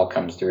performance. That all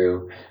comes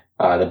through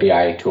the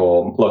BI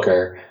tool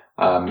Looker.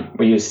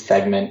 We use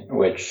Segment,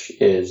 which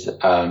is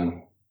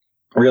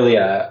really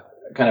a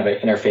kind of an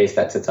interface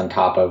that sits on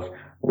top of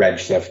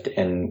Redshift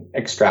and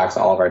extracts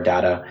all of our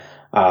data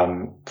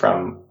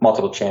from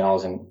multiple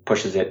channels and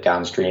pushes it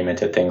downstream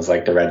into things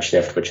like the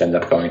Redshift, which ends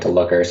up going to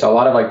Looker. So a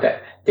lot of like the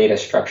data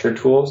structure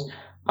tools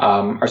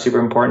are super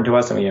important to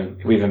us,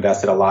 and we've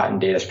invested a lot in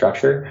data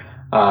structure.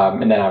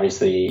 And then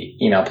obviously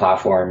email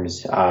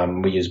platforms.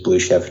 We use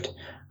Blueshift,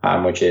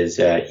 which is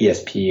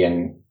ESP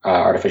and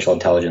artificial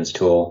intelligence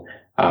tool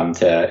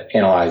to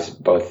analyze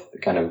both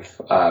kind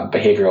of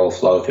behavioral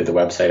flow through the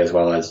website as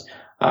well as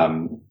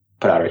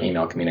put out our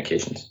email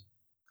communications.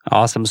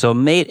 Awesome. So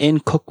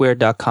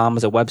madeincookware.com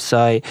is a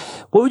website.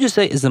 What would you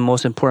say is the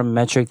most important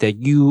metric that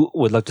you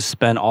would like to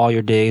spend all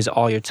your days,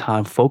 all your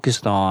time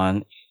focused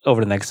on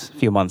over the next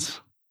few months?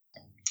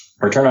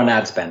 Return on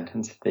ad spend.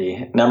 It's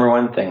the number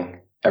one thing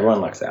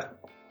everyone looks at.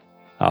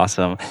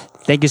 Awesome.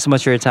 Thank you so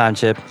much for your time,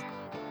 Chip.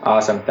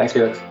 Awesome. Thanks,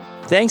 Felix.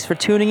 Thanks for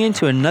tuning in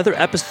to another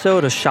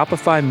episode of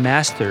Shopify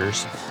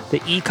Masters,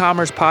 the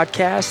e-commerce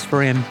podcast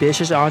for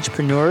ambitious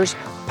entrepreneurs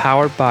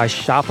powered by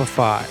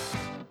Shopify.